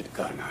love it,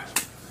 Garner.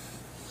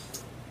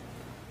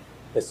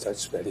 Let's start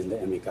spreading the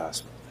Emmy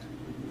gospel.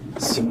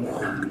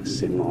 Simón.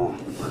 Simón.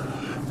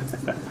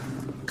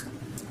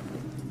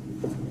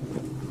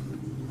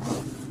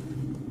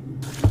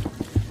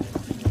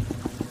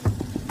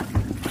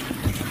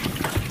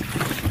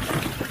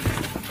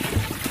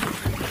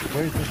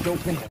 Where's the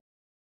dope in?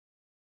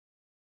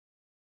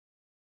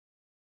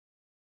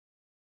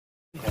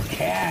 The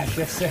cash,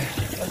 yes sir.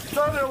 I'm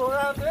trying to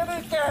have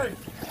anything.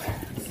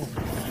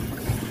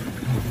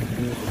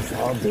 It's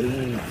all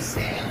these.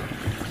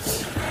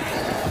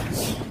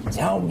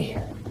 Tell me.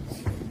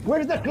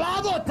 Where's the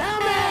clavo? Tell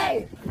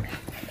me!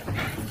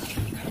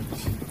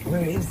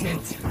 Where is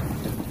it?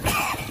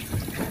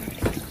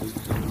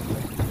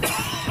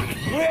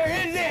 Where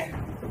is it?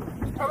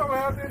 I don't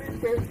have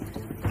anything.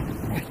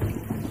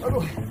 I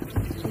don't have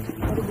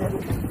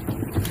anything.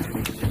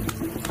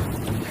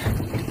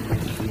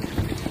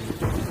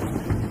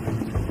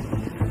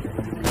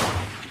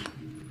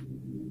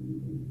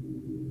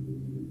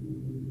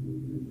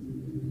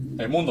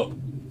 Hey, Mundo.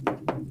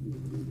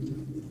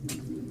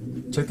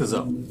 Check this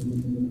out.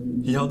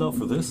 He held out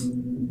for this.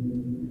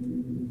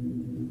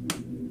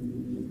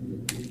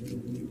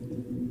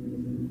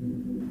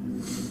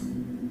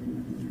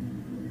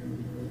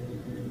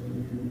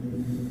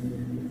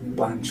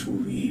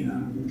 Panchuria.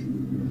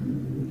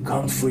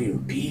 Come for your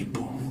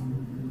people.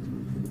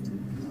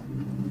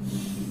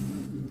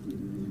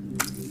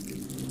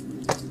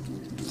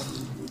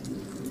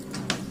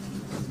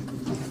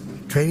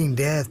 Trading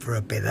death for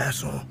a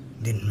pedazo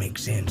didn't make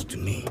sense to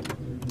me.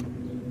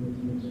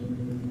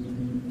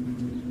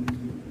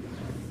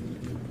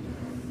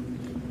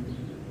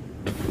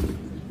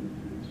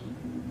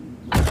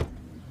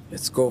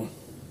 Let's go.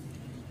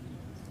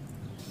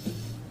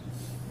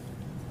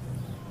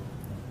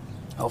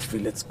 Alfie,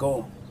 let's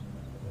go.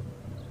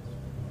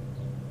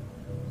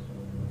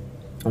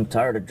 I'm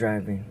tired of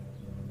driving.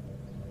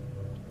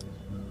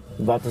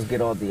 About to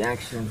get all the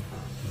action.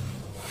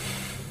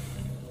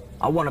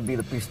 I want to be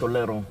the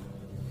pistolero.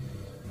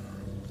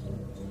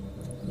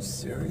 You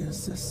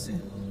serious, sissy?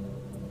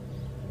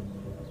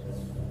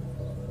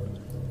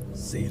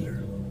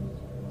 Sailor.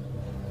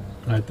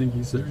 I think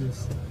he's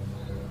serious.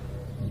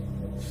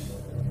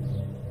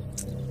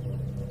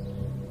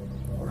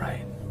 All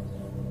right.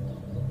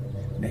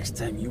 Next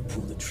time you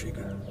pull the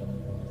trigger.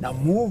 Now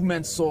move,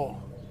 Menso.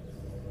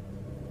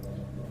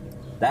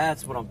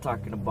 That's what I'm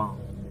talking about.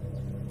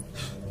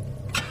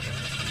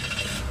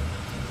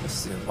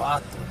 Ese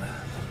vato, man.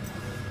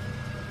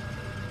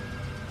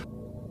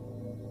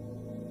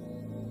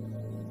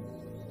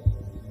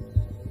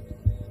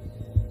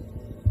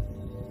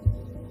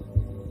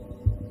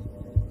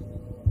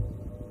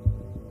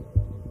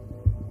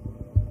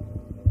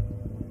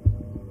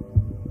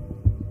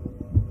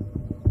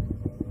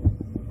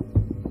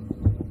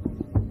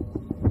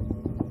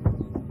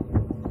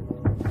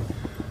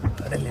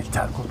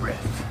 Taco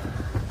breath.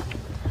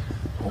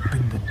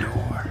 Open the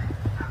door.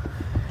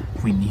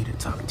 We need to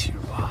talk to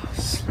your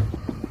boss.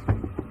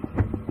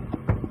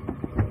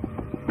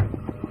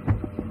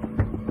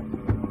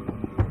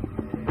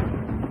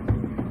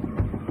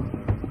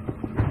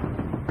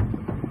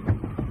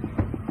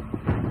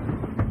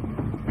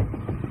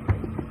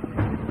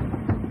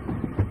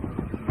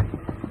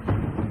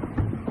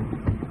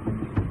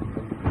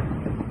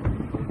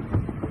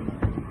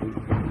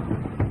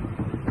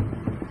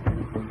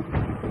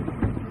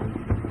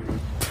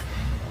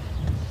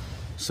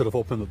 Should have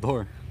opened the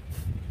door.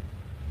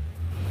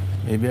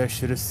 Maybe I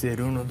should have said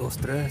 1, 2,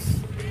 3.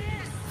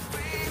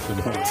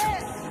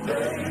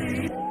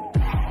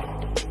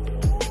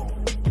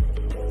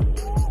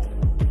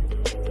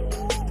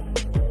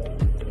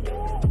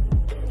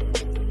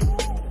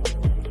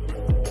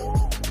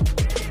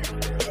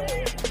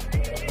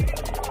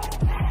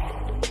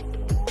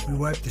 We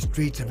wiped the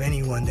streets of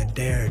anyone that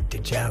dared to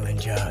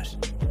challenge us,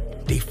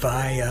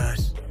 defy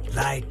us,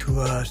 lie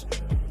to us,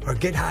 or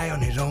get high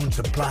on his own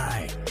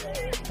supply.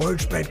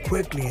 Word spread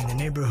quickly and the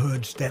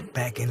neighborhood stepped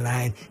back in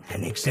line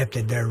and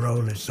accepted their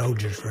role as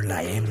soldiers for La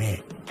M. You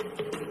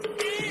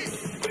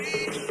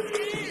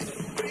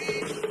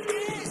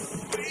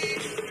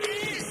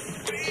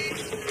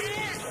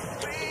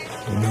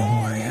know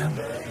who I am?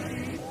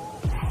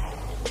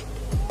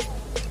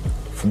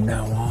 From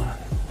now on,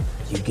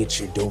 you get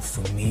your dough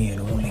from me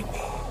and only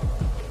me.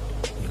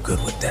 You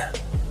good with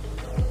that?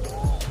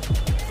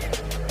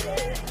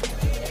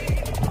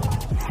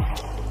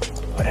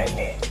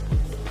 Órale.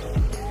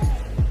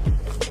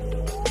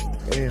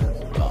 It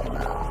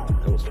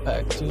was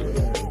packed too.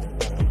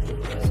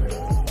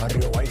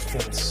 Barrio White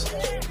Fence.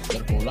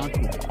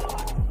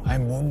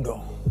 I'm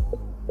Mundo.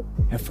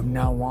 And from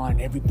now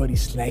on, everybody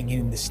slanging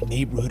in this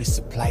neighborhood is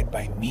supplied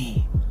by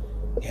me.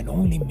 And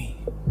only me.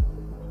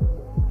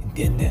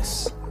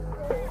 ¿Entiendes?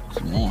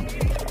 Come on.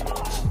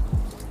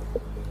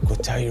 Go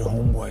tell your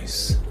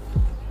homeboys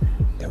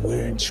that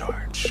we're in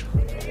charge.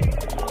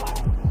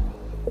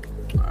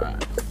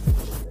 Alright.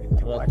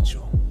 Te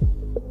guacho.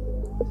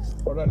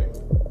 Órale.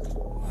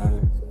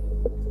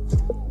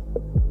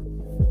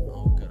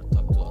 Oh, gotta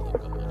talk to other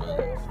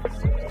camaradas.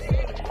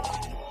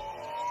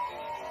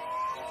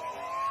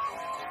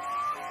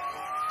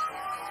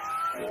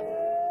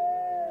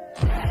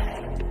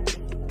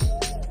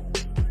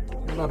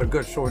 Not a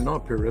good showing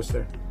up here, is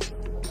there?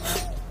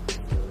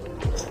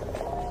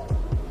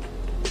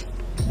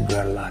 You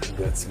got a lot of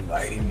guts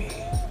inviting me.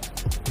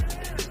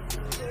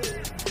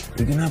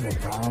 You can have a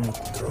problem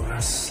with the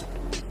drugs.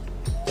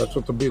 That's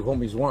what the big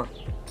homies want.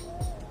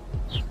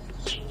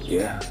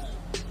 Yeah,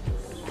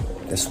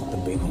 that's what the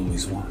big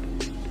homies want.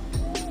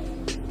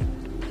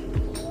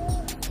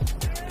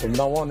 From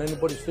now on,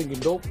 anybody's thinking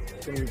dope,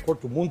 can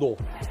report to Mundo.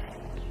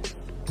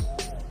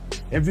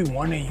 Every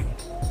one of you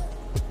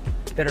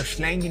that are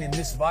slanging in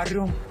this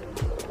barrio,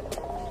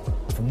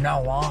 from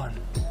now on,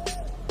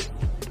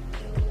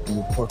 you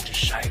report to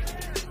Shiloh.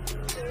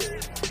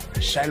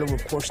 Shiloh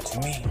reports to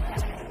me.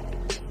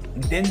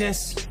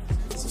 ¿Entiendes?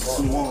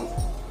 Simón.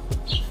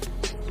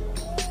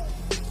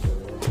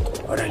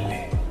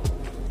 Órale.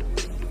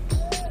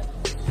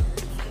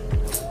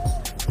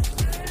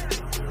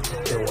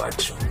 Te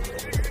guacho.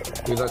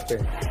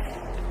 Cuídate.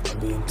 I'll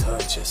be in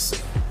touch,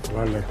 yes.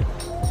 Vale.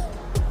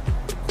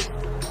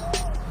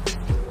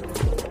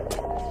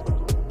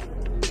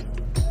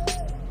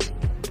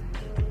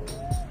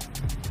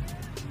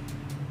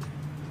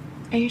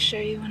 Are you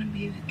sure you want to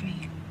be with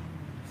me?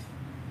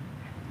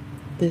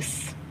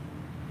 This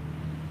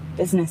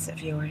business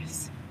of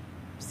yours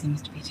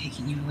seems to be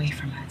taking you away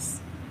from us.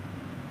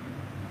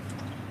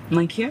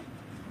 Like here?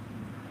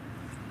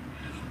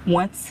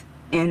 What's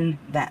in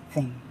that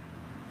thing?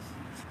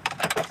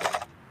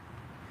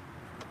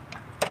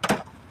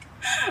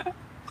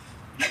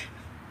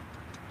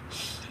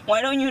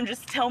 Why don't you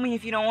just tell me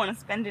if you don't want to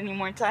spend any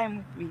more time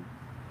with me?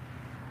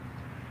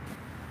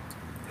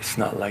 It's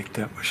not like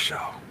that,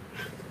 Michelle.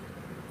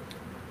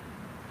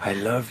 I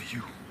love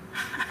you.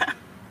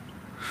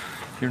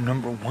 You're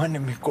number one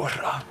in mi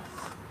corra.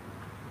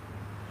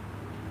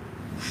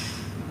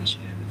 I should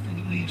have a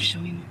funny way of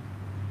showing it.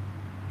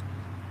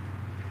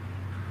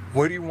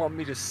 What do you want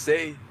me to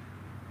say?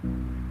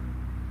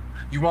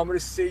 You want me to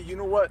say, you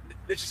know what?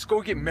 Let's just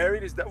go get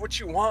married? Is that what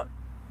you want?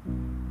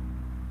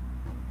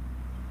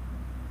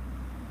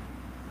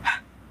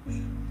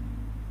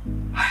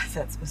 Is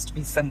that supposed to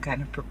be some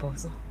kind of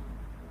proposal?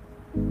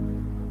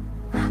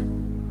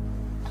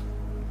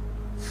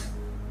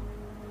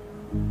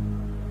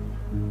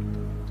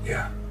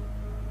 Yeah.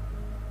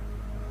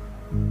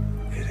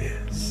 It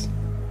is.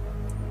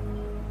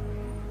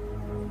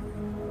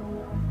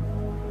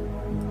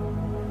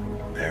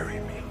 Marry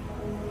me.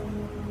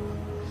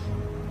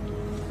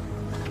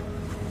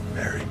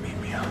 Marry me,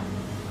 Mia.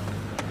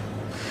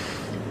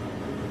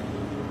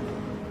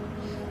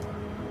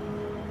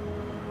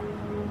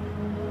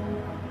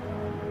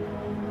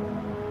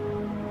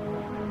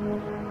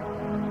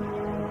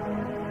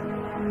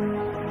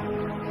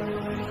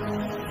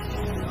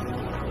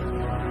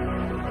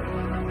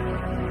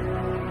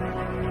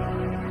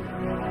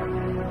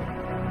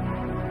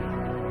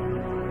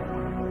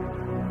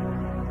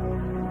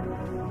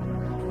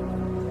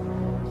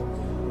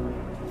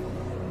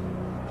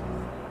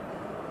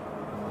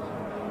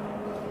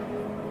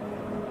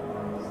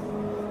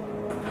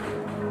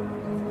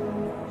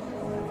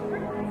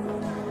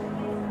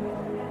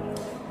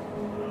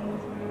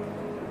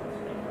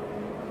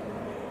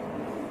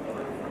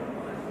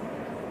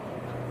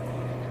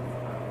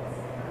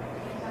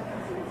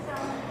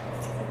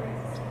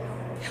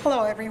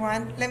 Hello,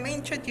 everyone. Let me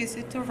introduce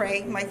you to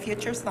Ray, my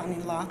future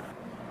son-in-law.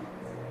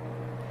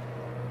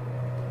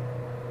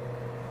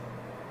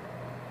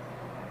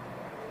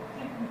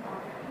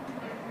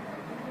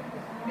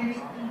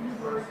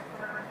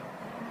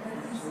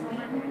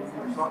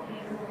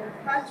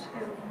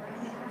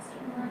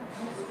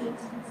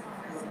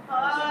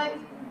 Hi.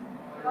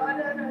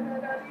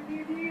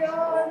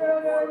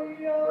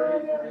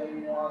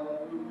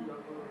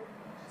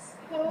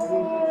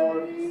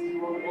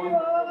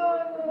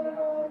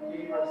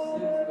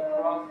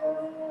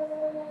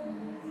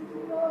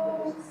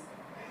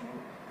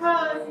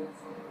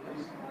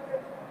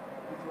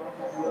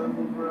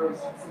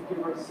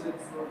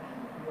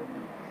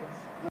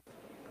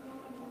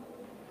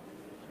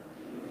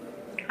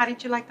 How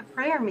did you like the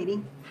prayer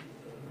meeting?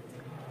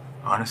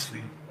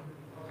 Honestly,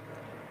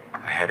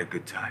 I had a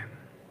good time.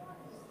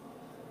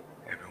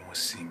 Everyone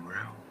seemed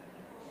real.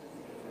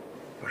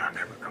 But I'll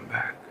never come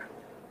back.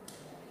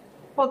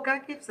 Well,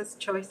 God gives us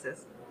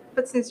choices.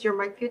 But since you're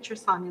my future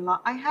son-in-law,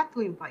 I have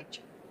to invite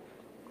you.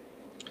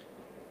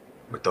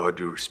 With all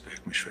due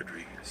respect, Ms.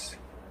 Rodriguez,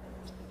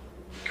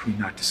 can we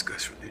not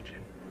discuss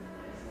religion?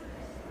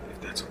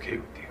 If that's okay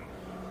with you.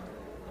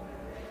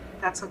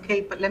 That's okay,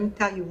 but let me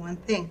tell you one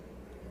thing.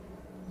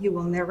 You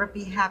will never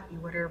be happy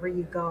wherever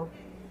you go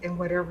and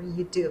whatever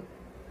you do.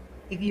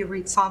 If you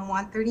read Psalm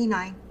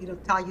 139, it'll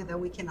tell you that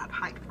we cannot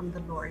hide from the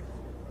Lord.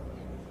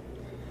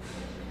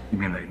 You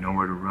mean like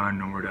nowhere to run,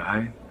 nowhere to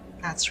hide?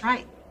 That's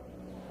right.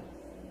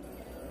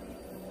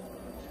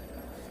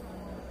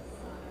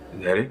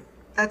 Is that it?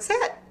 That's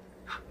it.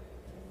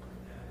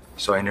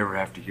 So I never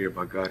have to hear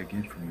about God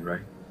again from you,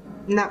 right?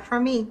 Not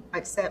from me.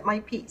 I've said my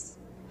piece,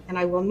 and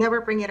I will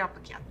never bring it up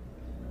again.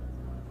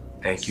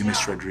 Thank you,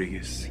 Ms.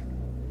 Rodriguez.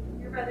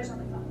 Your brother's on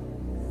the phone.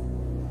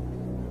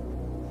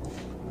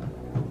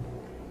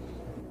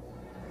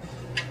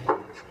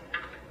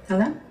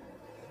 Hello?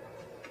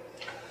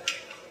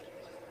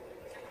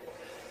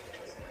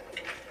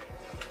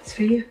 It's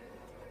for you.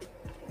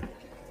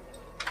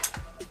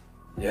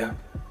 Yeah.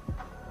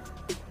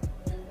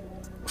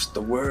 What's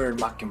the word,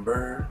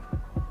 Mockingbird?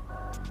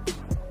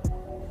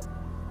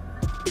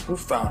 Who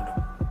found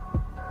him?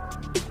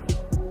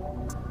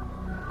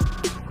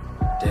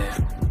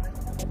 Damn.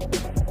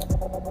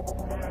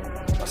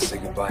 I'll say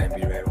goodbye and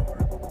be right over.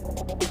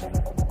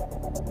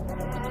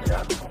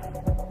 Yeah.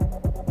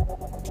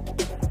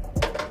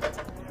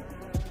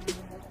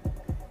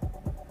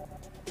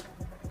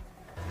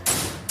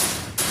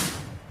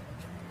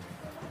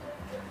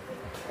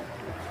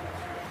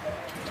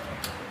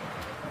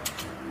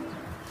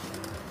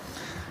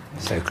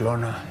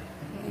 Cyclona.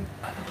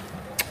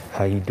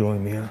 How you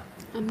doing, Mia?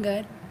 I'm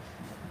good.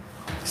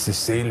 This is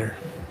Sailor.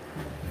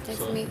 Nice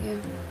to meet you.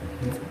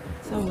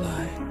 So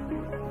light.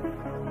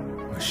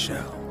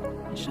 Michelle.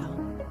 Michelle.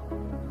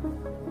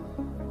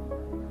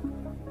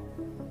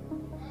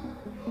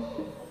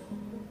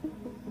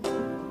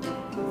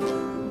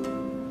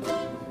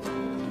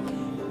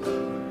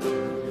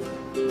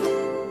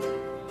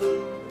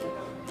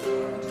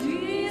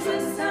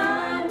 Jesus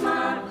signed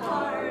my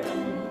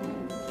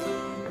pardon.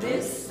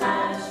 This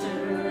I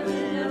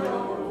surely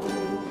know.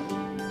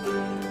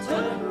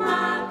 Took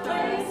my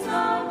place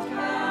on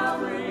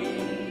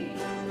Calvary.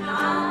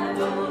 I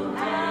don't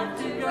have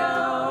to go.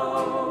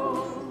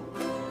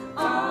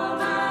 All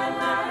my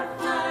life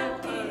I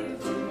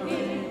give to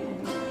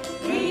Him.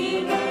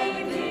 He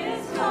gave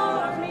His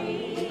for me.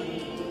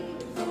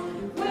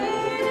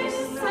 Where is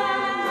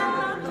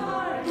my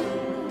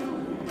pardon?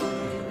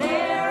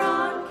 There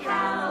on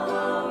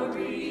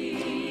Calvary.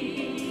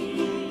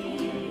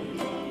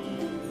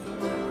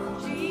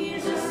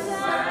 Jesus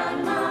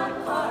signed my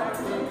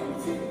pardon.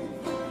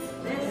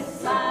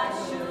 This I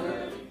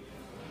should.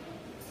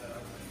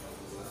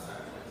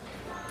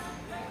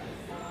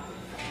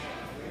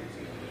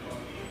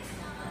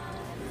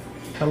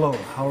 Hello,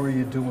 how are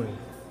you doing?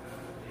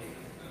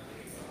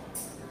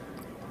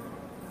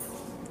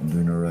 I'm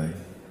doing all right.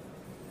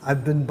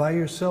 I've been by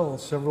your cell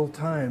several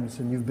times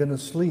and you've been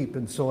asleep,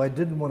 and so I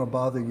didn't want to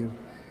bother you.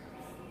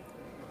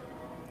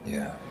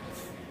 Yeah.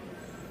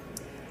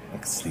 I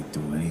can sleep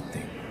through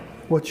anything.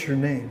 What's your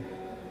name?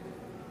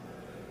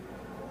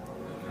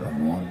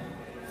 Ramon.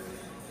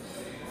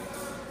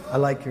 I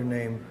like your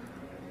name.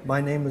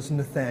 My name is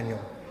Nathaniel.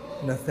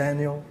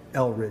 Nathaniel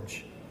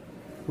Elridge.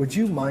 Would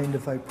you mind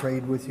if I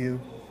prayed with you?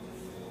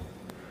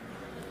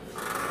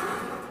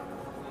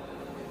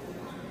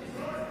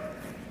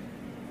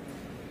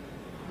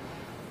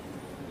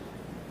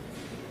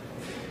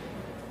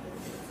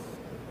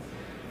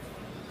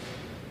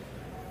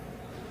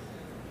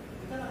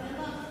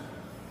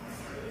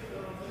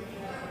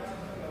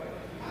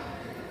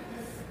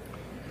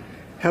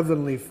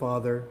 Heavenly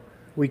Father,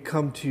 we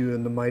come to you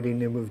in the mighty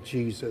name of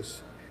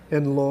Jesus.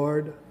 And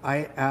Lord,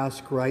 I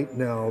ask right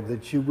now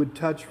that you would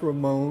touch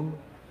Ramon,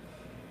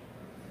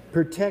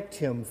 protect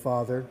him,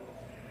 Father,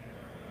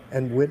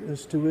 and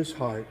witness to his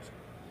heart.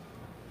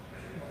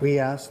 We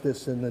ask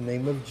this in the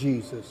name of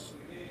Jesus.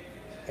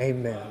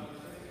 Amen.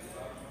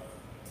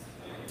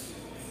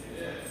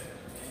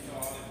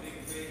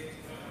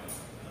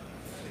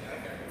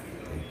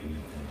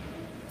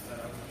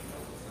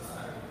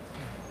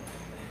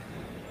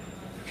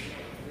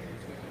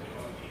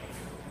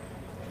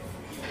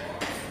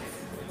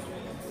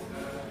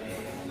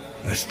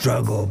 A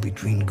struggle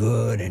between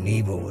good and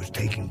evil was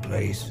taking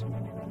place.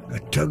 A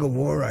tug of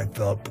war I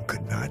felt but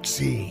could not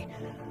see.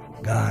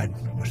 God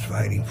was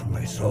fighting for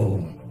my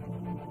soul.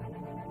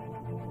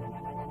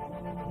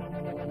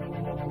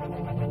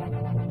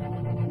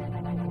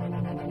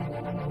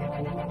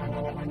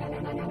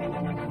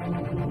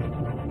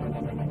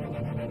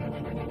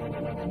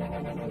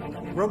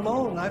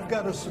 Ramon, I've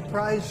got a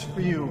surprise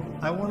for you.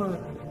 I want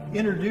to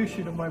introduce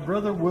you to my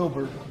brother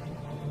Wilbur.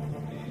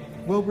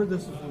 Wilbur,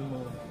 this is Ramon.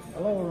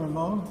 Hello,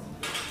 Ramon.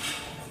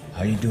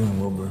 How you doing,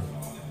 Wilbur?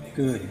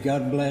 Good.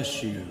 God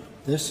bless you.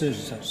 This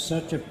is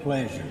such a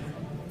pleasure.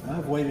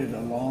 I've waited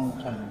a long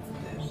time for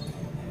this.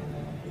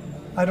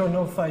 I don't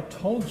know if I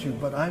told you,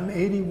 but I'm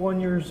 81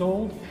 years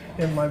old,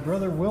 and my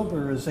brother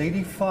Wilbur is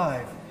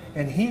 85,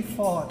 and he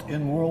fought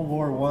in World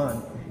War I,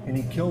 and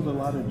he killed a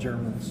lot of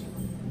Germans.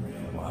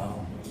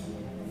 Wow.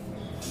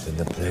 So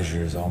the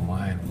pleasure is all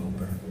mine,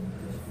 Wilbur.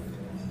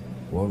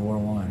 World War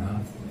I,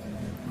 huh?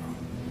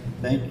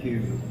 Thank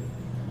you.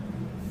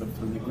 But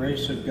for the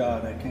grace of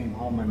God, I came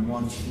home in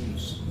one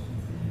piece.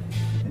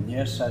 And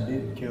yes, I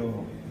did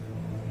kill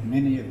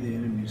many of the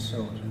enemy's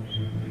soldiers.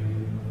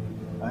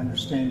 I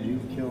understand you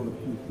killed a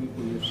few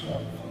people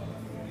yourself.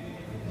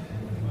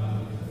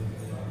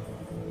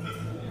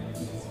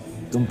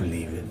 Don't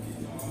believe it.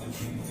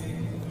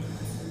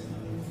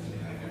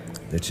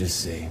 Let's just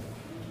say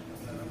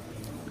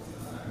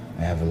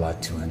I have a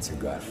lot to answer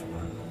God for.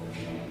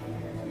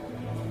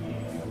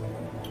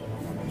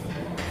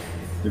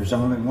 There's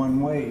only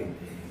one way,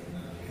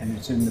 and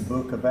it's in the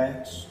book of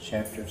Acts,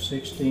 chapter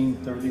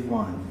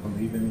 16:31.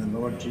 Believe in the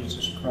Lord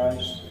Jesus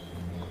Christ,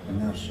 and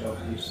thou shalt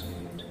be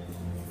saved.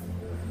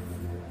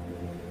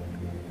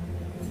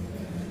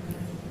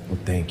 Well,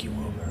 thank you,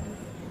 Wilbur.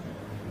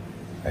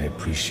 I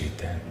appreciate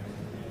that.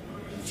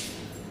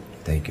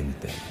 Thank you.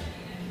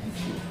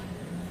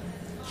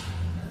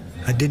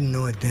 I didn't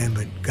know it then,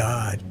 but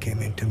God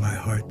came into my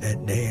heart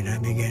that day, and I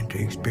began to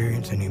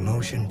experience an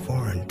emotion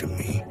foreign to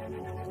me,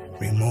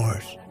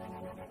 remorse.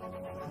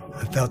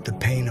 I felt the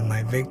pain of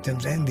my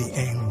victims and the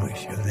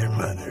anguish of their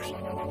mothers.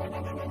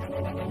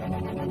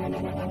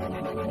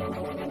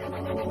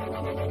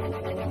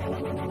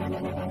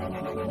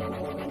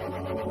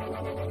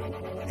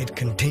 It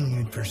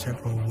continued for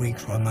several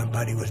weeks while my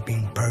body was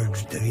being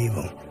purged of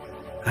evil.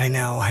 I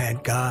now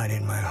had God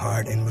in my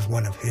heart and was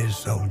one of His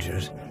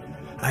soldiers.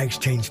 I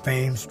exchanged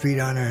fame, street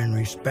honor, and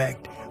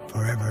respect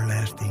for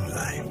everlasting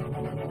life.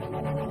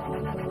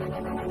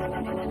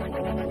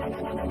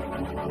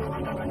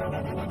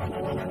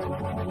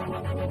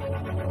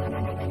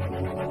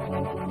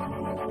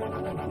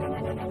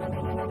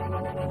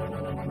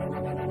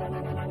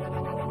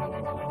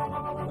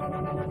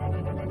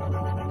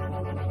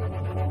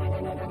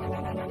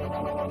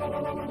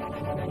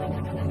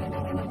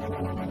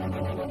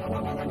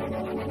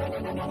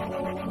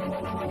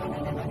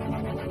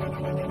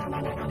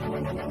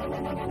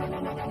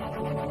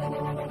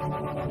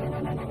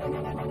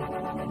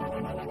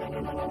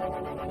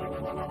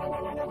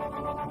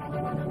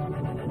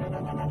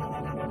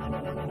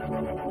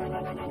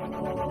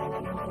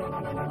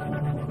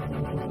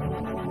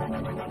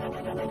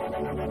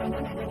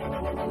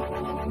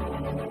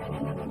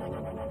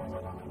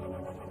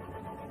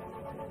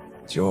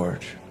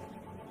 George,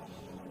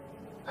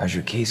 how's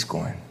your case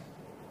going?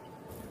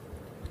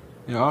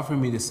 They're offering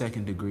me the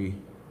 2nd degree.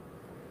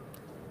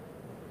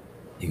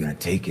 You gonna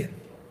take it?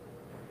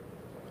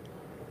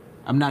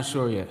 I'm not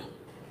sure yet.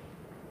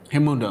 Hey,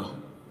 Mundo.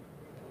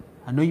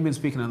 I know you've been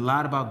speaking a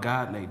lot about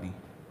God lately.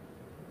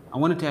 I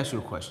wanted to ask you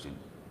a question.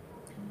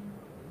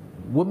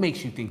 What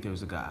makes you think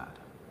there's a God?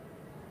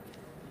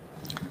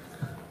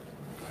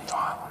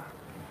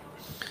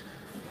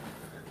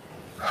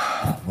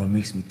 What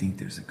makes me think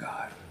there's a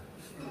God?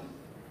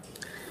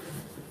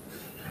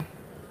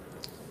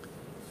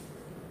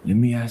 Let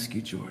me ask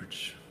you,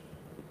 George.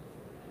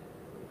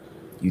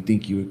 You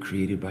think you were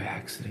created by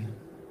accident?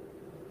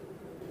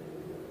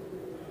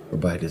 Or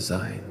by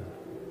design?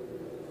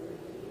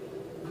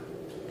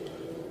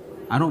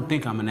 I don't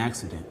think I'm an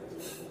accident.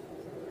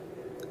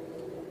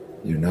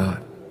 You're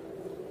not.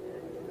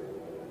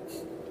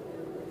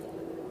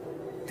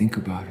 Think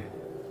about it.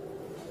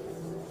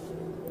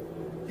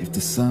 If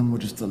the sun were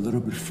just a little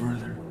bit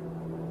further,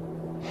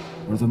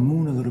 or the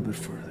moon a little bit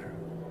further,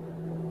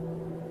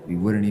 we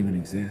wouldn't even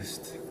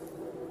exist.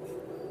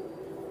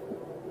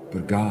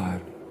 But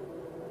God,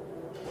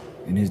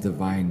 in His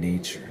divine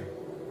nature,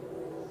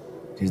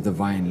 His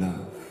divine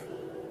love,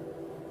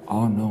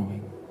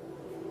 all-knowing,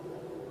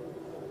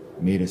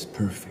 made us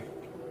perfect.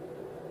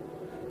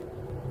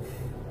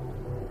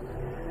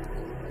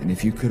 And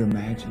if you could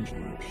imagine,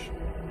 George,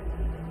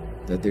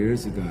 that there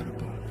is a God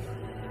above,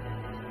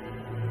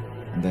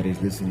 and that He's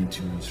listening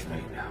to us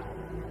right now.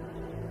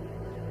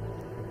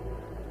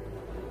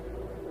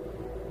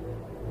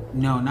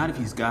 No, not if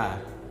He's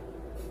God.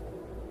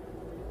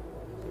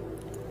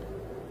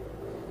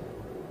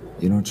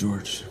 You know,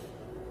 George,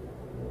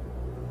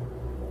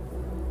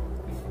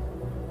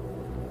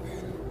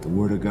 the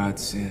Word of God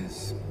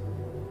says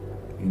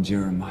in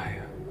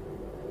Jeremiah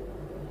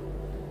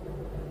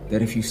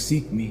that if you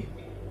seek me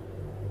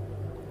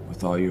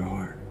with all your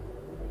heart,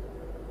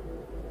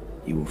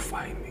 you will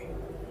find me.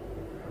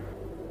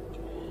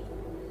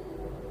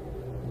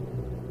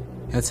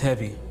 That's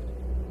heavy.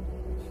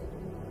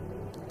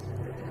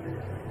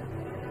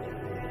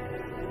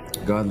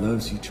 God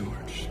loves you,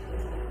 George.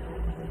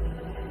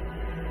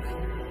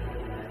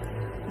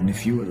 And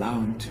if you allow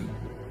Him to,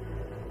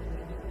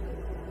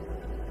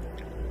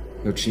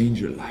 He'll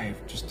change your life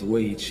just the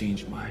way He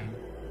changed mine.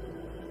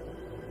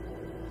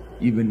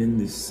 Even in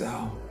this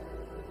cell,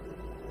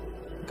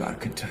 God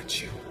can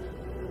touch you.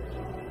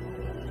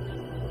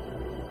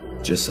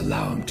 Just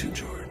allow Him to,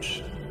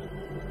 George.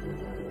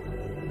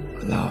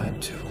 Allow Him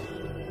to.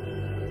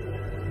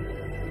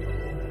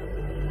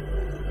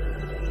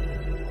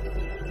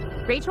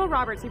 Rachel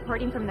Roberts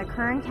reporting from the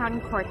Kern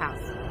County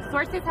Courthouse.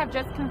 Sources have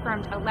just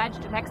confirmed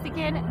alleged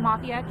Mexican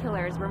mafia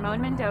killers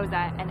Ramon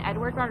Mendoza and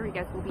Edward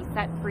Rodriguez will be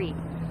set free.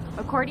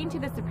 According to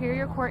the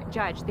Superior Court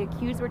judge, the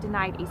accused were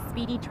denied a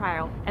speedy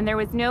trial, and there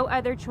was no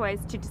other choice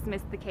to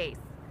dismiss the case.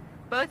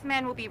 Both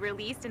men will be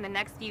released in the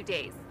next few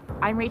days.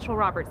 I'm Rachel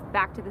Roberts,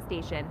 back to the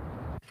station.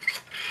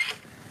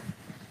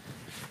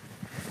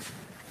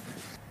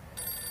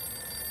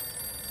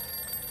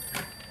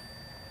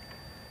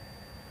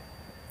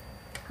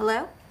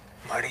 Hello?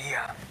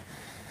 Maria.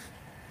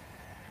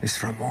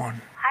 It's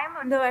Ramon. Hi,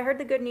 Mundo. I heard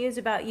the good news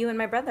about you and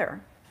my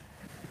brother.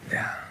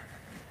 Yeah.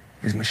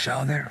 Is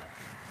Michelle there?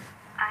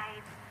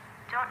 I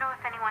don't know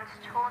if anyone's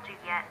told you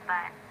yet,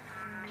 but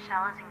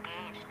Michelle is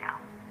engaged now.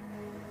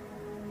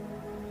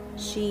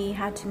 She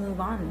had to move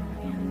on,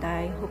 and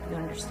I hope you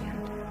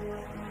understand.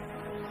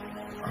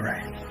 All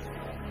right.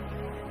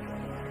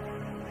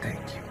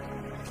 Thank you.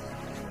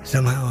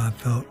 Somehow I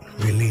felt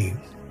relieved.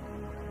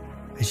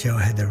 Michelle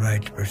had the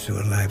right to pursue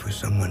a life with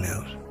someone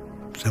else.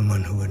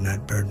 Someone who would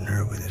not burden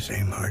her with the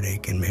same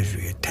heartache and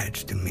misery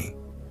attached to me.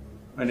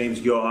 My name's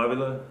Gil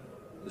Avila.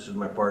 This is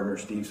my partner,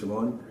 Steve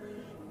Simone.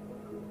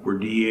 We're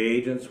DEA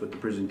agents with the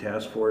Prison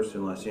Task Force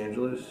in Los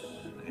Angeles,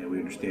 and we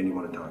understand you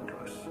want to talk to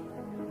us.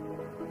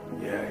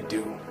 Yeah, I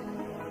do.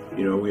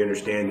 You know, we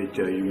understand that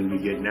you're going to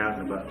be getting out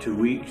in about 2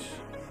 weeks.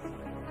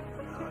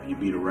 You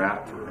beat a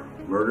rap for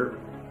murder.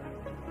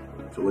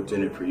 So what's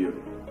in it for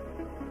you?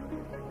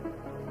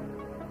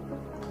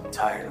 I'm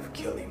tired of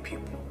killing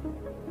people.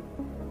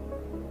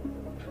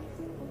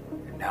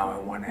 And now I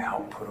want to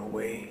help put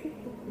away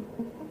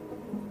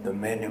the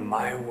men in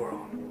my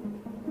world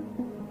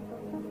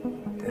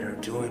that are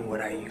doing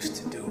what I used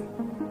to do.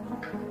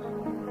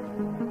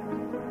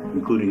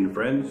 Including your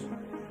friends?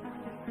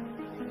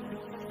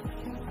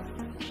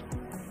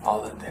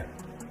 All of them.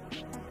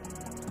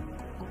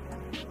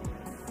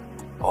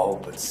 All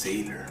but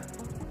Sailor.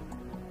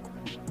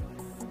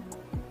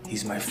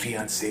 He's my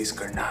fiancé's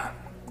carnal.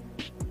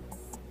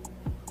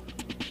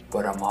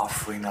 But I'm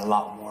offering a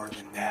lot more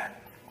than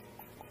that.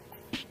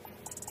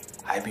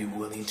 I'd be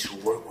willing to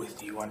work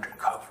with you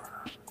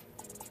undercover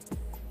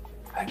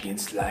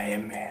against La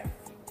M. Hey.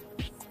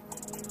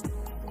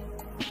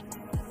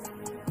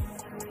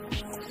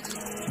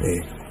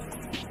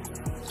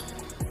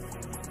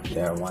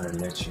 Yeah, I wanted to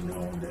let you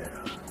know that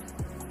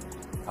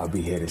I'll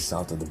be headed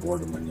south of the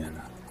border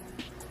mañana.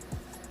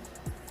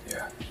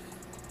 Yeah.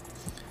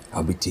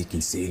 I'll be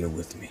taking Sailor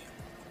with me.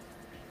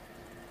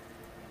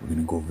 We're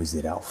gonna go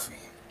visit Alfie.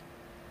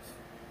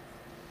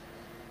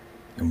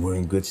 And we're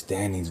in good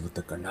standings with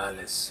the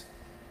Canales.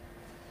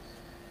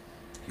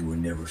 He would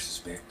never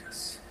suspect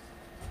us.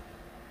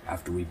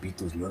 After we beat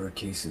those murder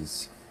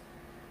cases.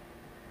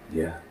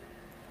 Yeah.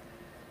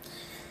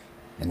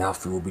 And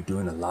Alfie will be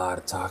doing a lot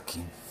of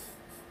talking.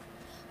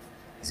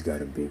 He's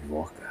got a big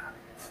vodka.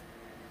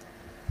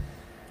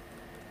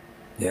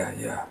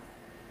 Yeah.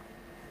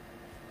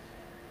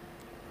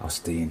 I'll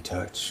stay in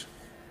touch.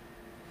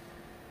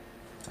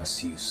 I'll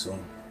see you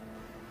soon.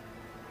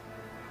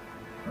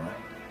 All right?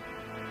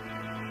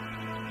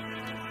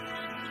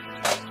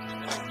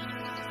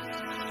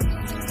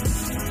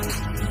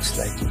 Looks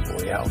like your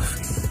boy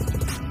Alfie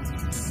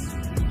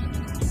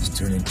has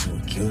turned into a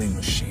killing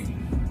machine.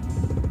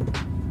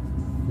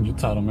 You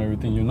taught him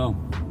everything you know.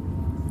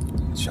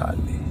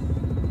 Charlie,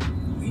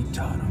 we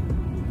taught him.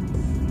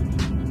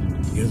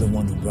 You're the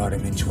one who brought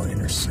him into our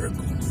inner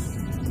circle.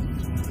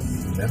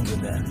 Remember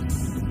that?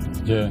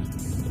 Yeah.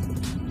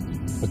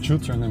 But you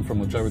turned him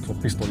from a driver to a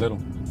pistolero.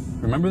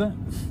 Remember that?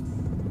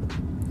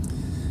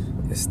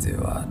 Este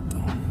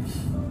vato.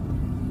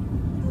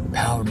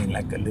 Pouting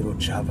like a little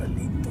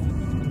chavalito.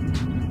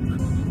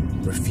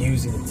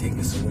 Refusing to take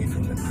us away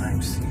from the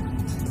crime scene.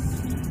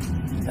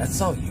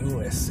 That's all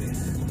you, Ese.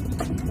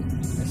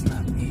 That's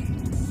not me.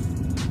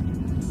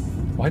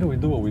 Why do we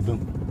do what we do?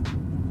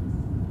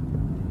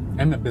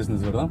 M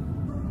business, ¿verdad?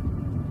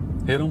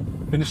 Hit him,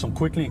 finish him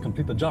quickly, and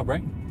complete the job,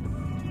 right?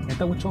 Ain't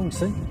that what you always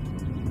say?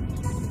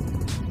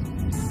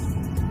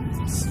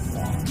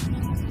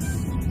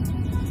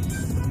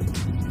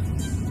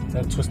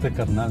 That twisted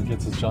carnal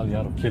gets his jolly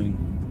out of killing.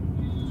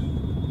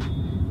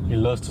 He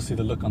loves to see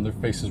the look on their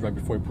faces right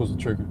before he pulls the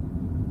trigger.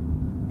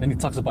 Then he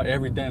talks about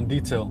every damn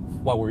detail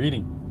while we're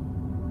eating.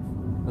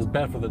 That's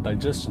bad for the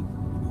digestion.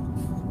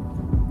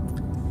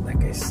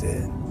 Like I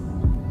said,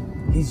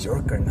 he's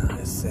your carnal,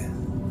 Ese,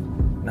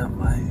 not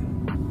mine.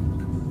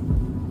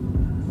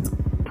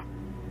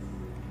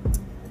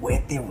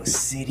 Wete was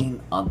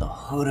sitting on the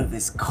hood of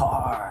his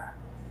car,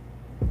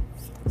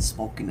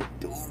 smoking a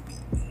doobie.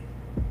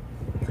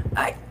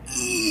 I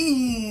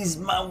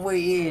eased my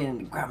way in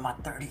to grab my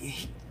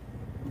 38.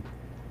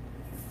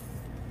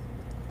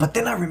 But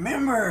then I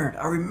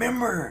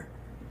remembered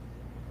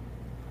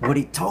what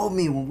he told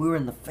me when we were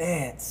in the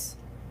feds.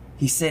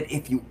 He said,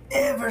 if you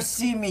ever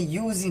see me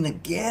using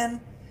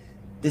again,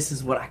 this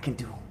is what I can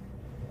do.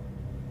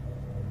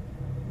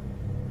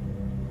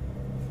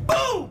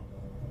 Boom!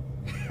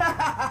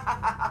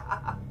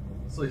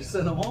 So you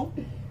sent him home?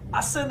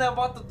 I sent that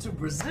vato to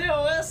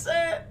Brazil, ese.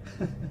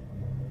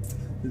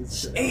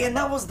 Hey, and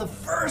that was the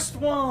first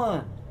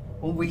one.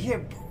 When we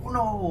hit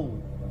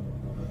Bruno.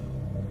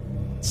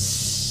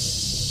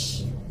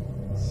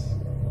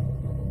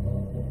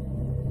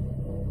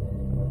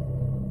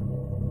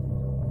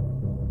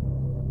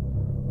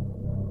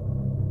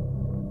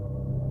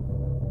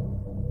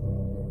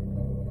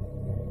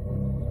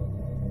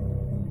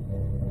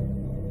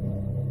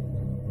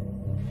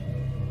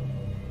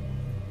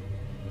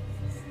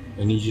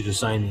 I need you to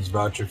sign this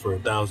voucher for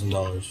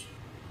 $1,000.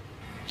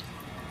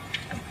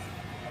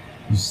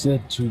 You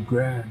said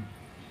 $2,000.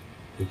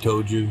 I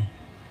told you,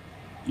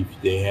 if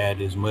they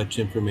had as much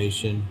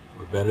information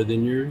or better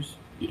than yours,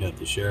 you'd have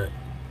to share it.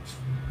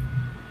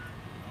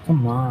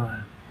 Come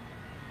on.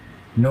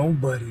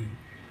 Nobody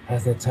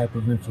has that type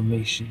of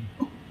information.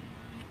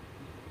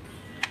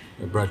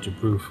 I brought you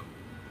proof.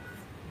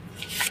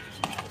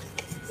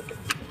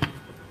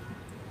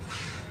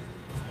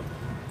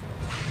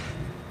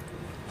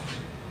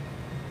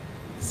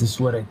 Is this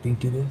what I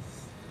think it is?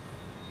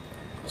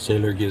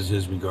 Sailor gives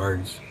his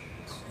regards.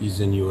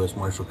 He's in U.S.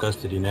 Marshal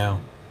custody now.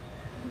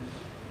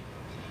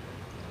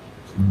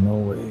 No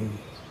way.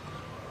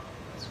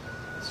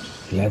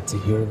 Glad to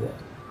hear that.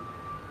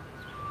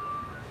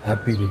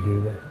 Happy to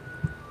hear that.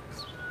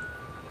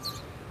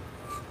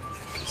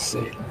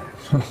 Sailor.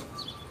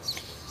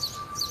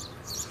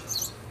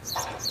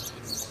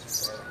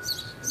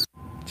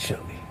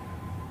 Chili,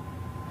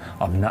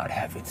 I'm not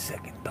having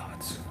second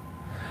thoughts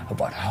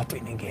about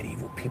helping to get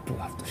evil people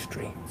off the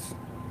streets.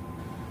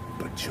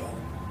 But Joe,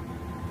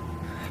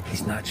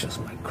 he's not just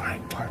my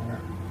crime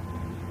partner.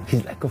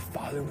 He's like a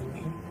father to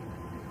me.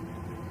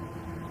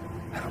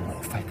 I don't know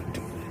if I can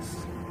do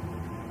this.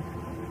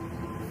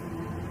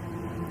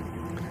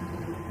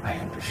 I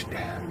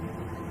understand.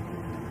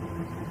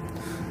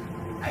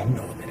 I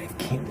know that I've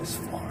came this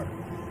far.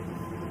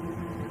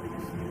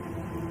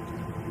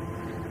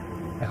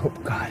 I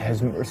hope God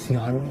has mercy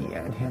on me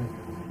and him,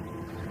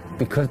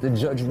 because the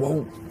judge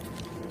won't.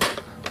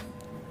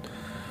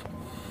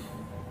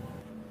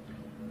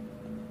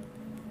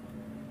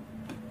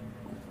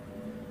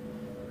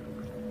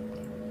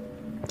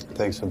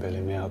 Thanks for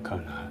bailing me out,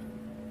 Conrad.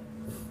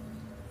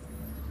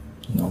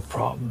 No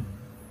problem.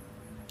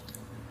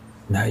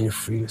 Now you're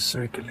free to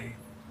circulate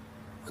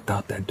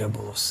without that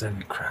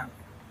 007 crap.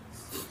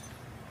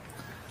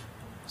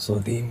 So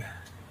dime,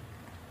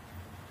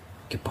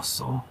 ¿qué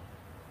pasó?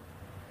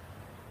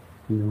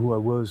 You knew who I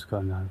was,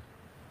 Conrad.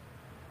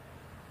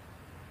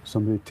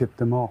 Somebody tipped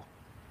them off.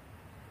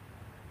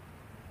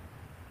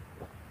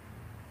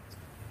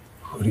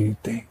 Who do you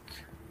think?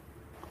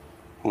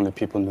 Only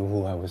people knew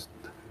who I was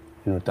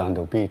in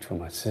Redondo Beach with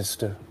my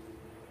sister,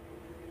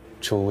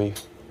 Chewy,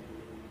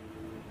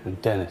 and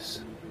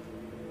Dennis.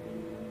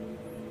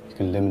 You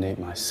can eliminate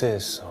my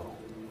sis, so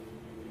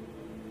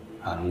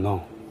I don't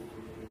know.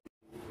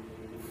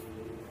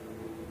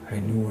 I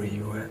knew where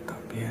you were at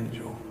también,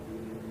 Joe.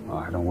 Oh,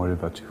 I don't worry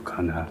about you,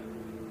 Conrad.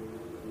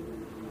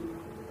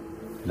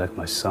 You're like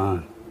my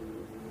son.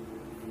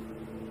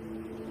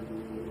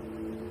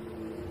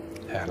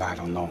 Hell, I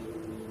don't know.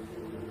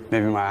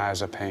 Maybe my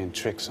eyes are playing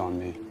tricks on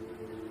me.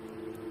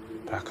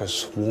 But I could have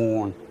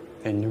sworn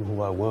they knew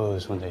who I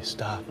was when they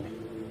stopped me.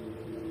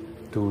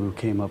 Dude who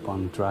came up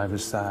on the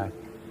driver's side,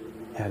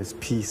 had his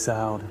piece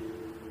out,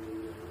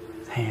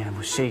 his hand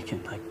was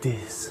shaking like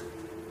this.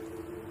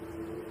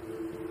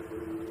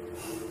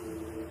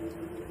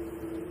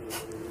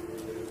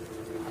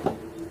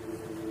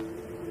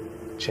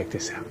 Check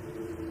this out.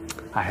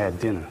 I had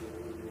dinner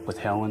with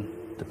Helen,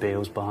 the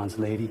bail bonds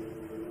lady.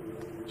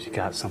 She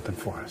got something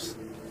for us.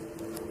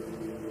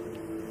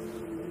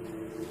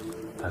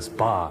 That's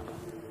Bob,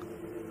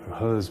 her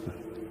husband.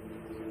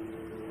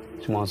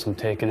 She wants him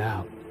taken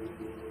out.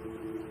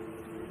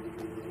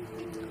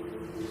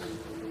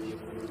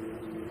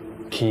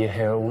 Key of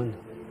heroin,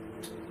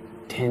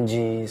 10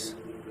 G's,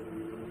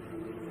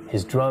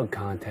 his drug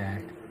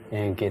contact,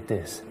 and get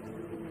this,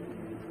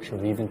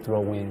 she'll even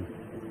throw in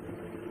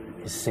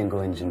his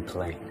single-engine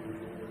plane.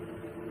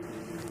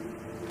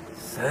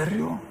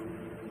 Serio?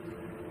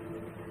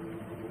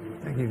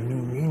 Like if you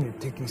mean you're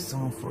taking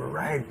someone for a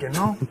ride, you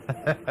know?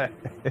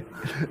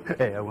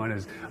 Hey,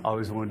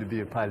 always wanted to be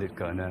a pilot,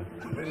 Conrad.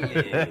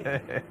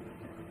 Really?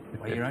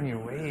 Well, you're on your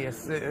way, yes,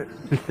 sir.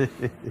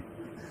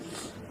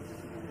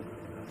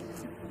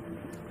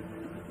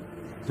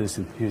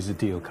 Listen, here's the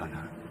deal,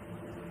 Conrad.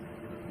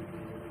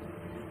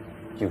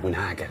 You and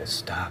I gotta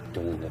stop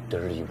doing the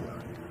dirty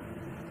work.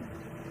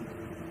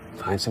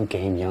 Find some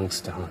game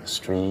youngster on the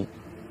street,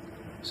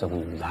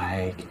 someone you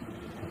like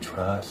and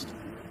trust.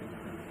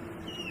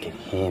 Get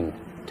him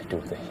to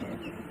do the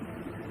hit.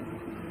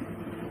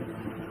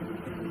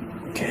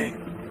 Okay.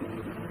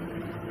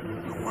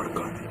 I'll work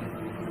on it.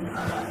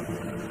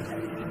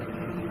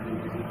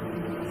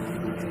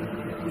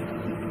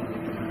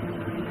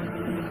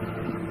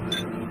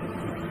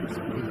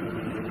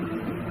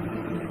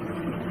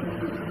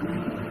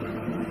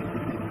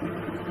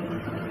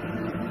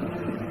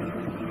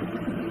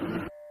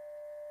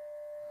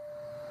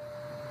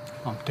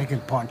 I'm taking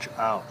Punch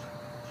out.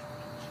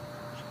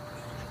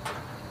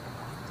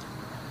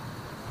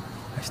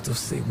 I still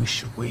say we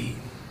should wait.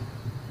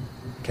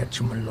 Catch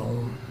him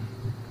alone.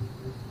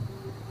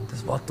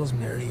 This vato's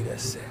married,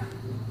 ese.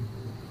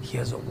 He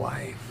has a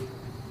wife,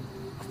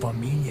 a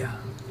familia.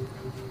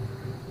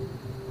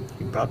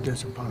 He brought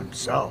this upon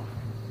himself.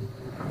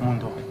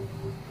 Mundo,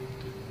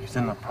 he's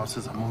in the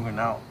process of moving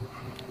out.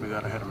 We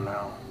gotta hit him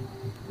now.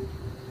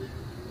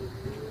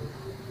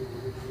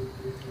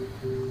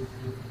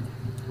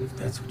 If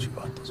that's what you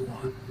vatos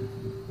want.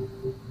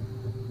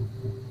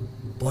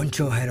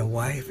 Poncho had a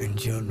wife and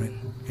children,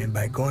 and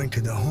by going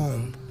to the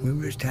home, we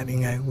risked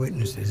having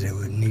eyewitnesses that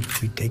would need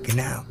to be taken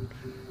out.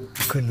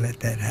 We couldn't let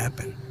that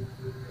happen.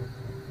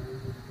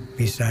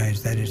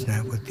 Besides, that is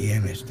not what the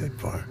M stood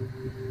for.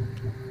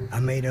 I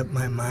made up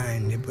my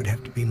mind it would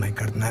have to be my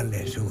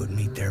carnales who would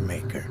meet their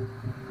maker.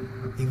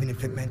 Even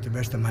if it meant the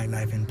rest of my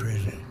life in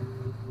prison.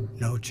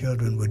 No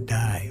children would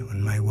die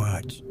on my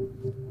watch.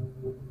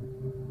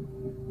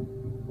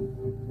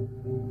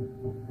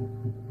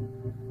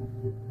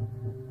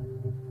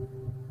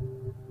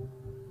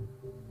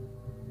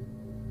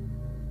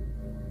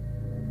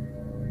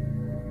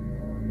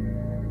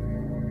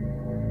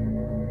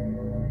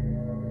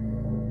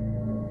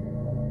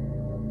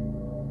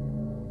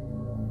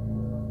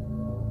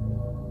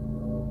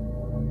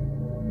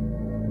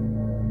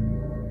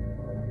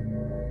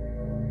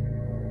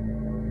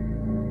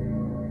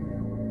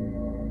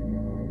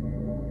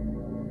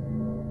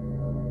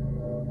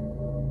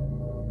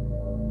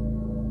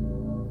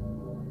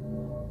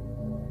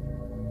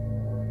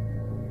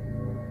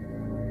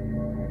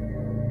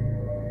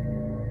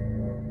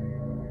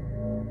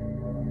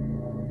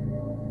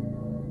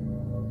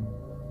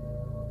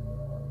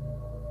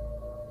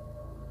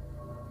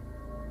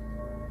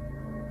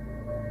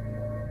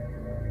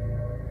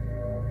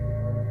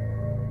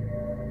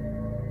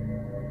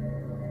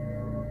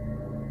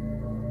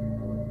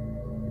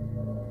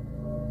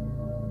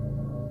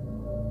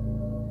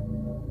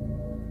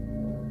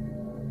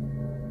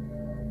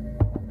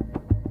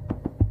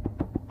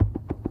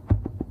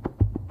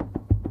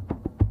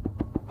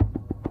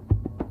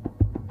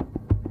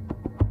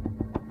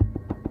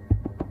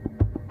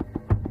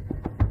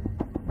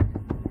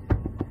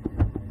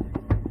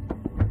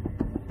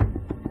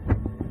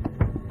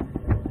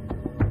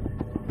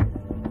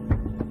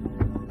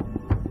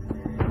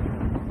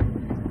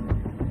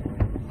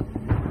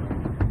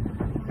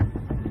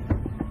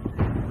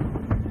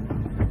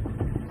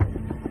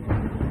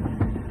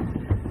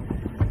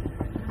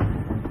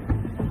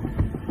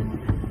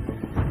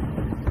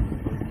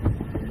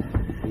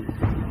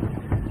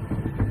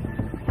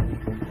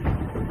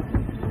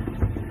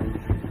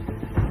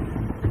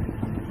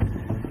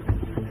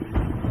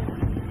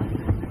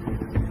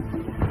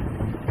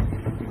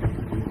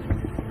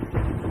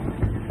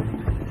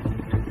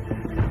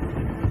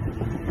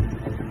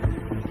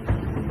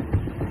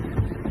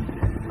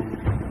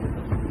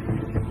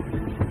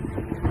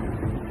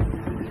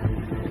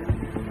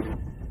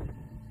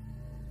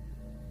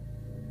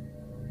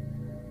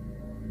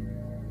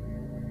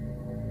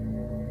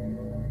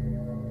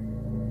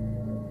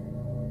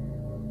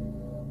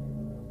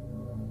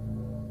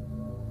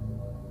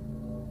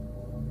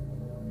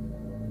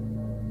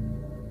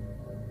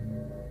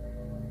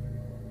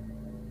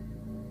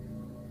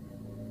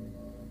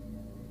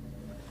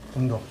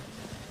 Mundo,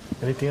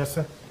 anything else,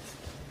 sir?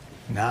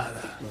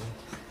 Nada. No.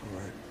 All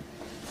right.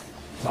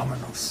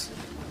 Vámonos.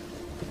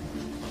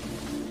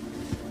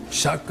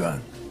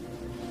 Shotgun.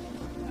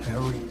 I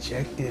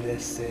rejected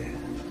ese.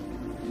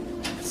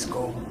 Let's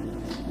go.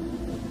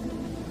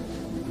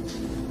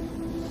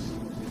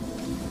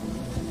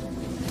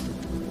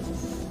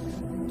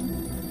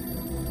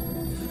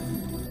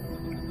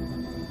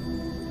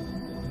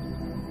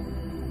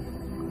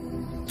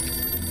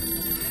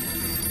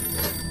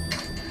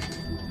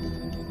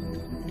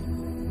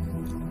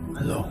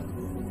 Hello.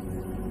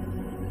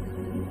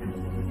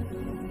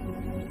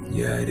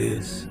 Yeah, it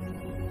is.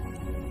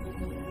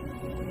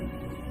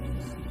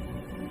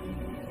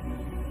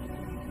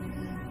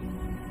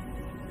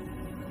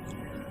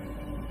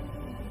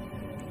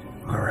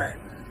 All right.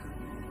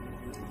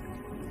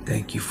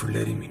 Thank you for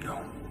letting me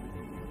know.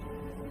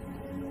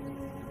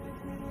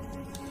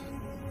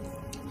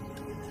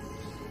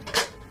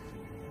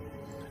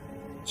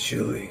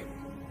 Chili.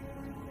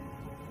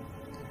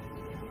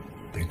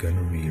 They're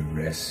gonna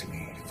rearrest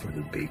me for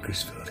the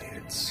Bakersfield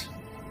hits.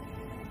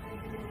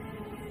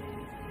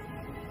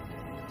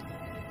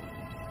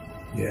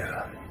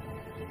 Yeah.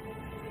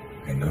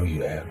 I know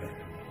you haven't.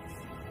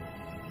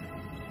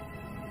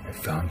 I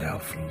found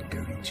out from the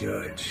dirty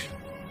judge.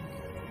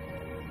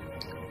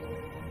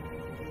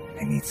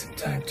 I need some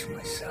time to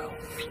myself.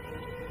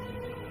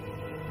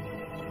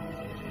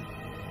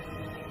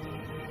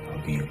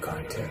 I'll be in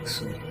contact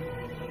soon.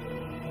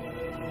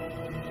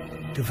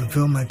 To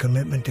fulfill my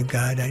commitment to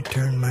God, I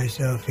turned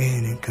myself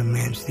in and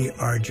commenced the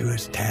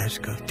arduous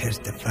task of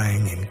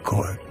testifying in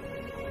court.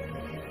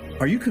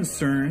 Are you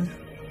concerned,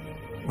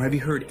 or have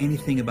you heard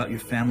anything about your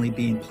family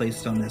being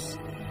placed on this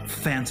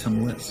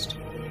phantom list?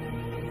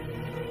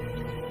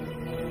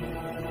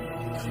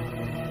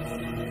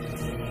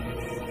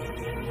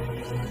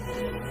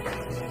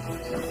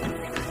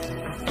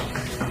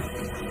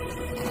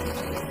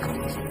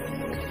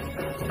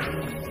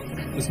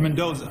 Ms.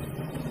 Mendoza.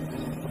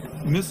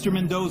 Mr.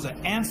 Mendoza,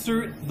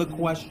 answer the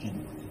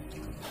question.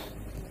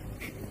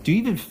 Do you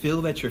even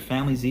feel that your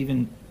family's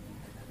even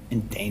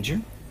in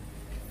danger?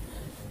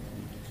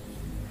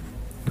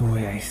 The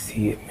way I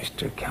see it,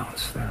 Mr.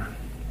 Counselor,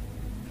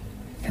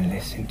 and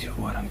listen to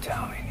what I'm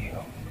telling you.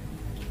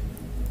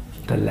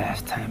 The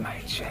last time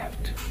I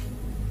checked,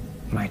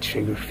 my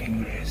trigger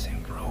finger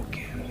isn't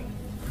broken.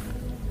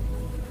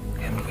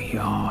 And we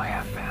all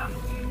have families.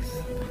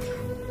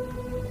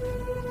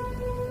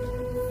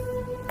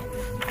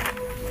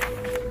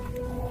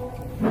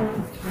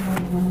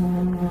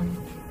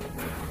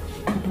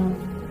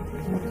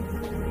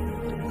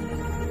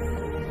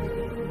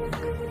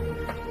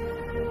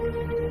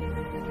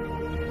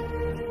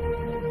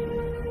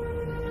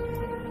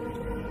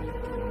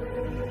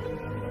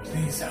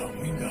 Please help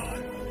me,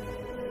 God.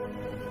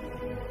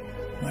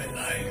 My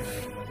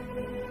life,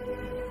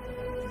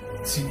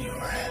 it's in your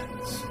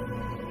hands.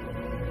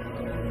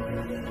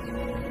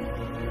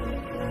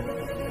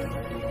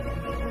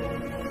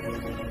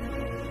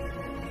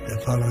 The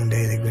following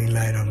day, the green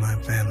light on my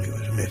family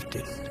was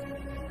lifted.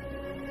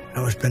 I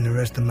will spend the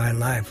rest of my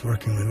life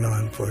working with law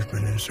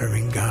enforcement and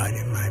serving God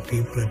in my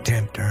feeble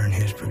attempt to earn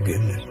His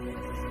forgiveness.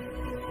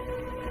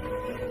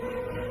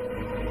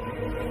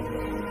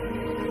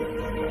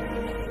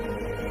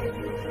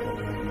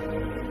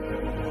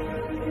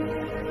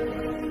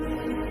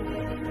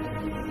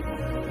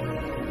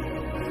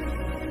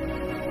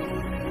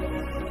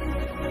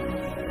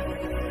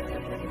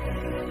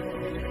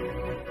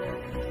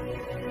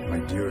 My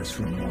dearest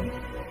Ramon,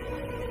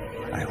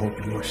 I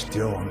hope you are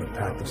still on the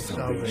path of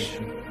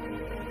salvation.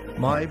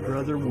 My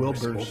brother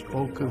Wilbur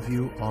spoke of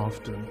you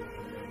often.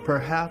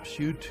 Perhaps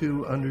you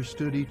two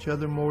understood each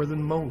other more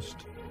than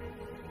most.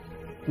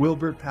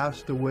 Wilbur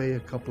passed away a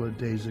couple of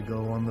days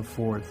ago on the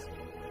 4th.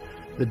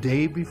 The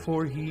day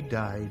before he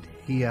died,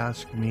 he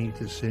asked me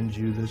to send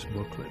you this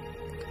booklet.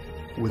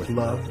 With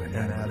love and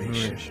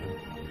admiration.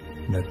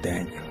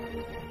 Nathaniel.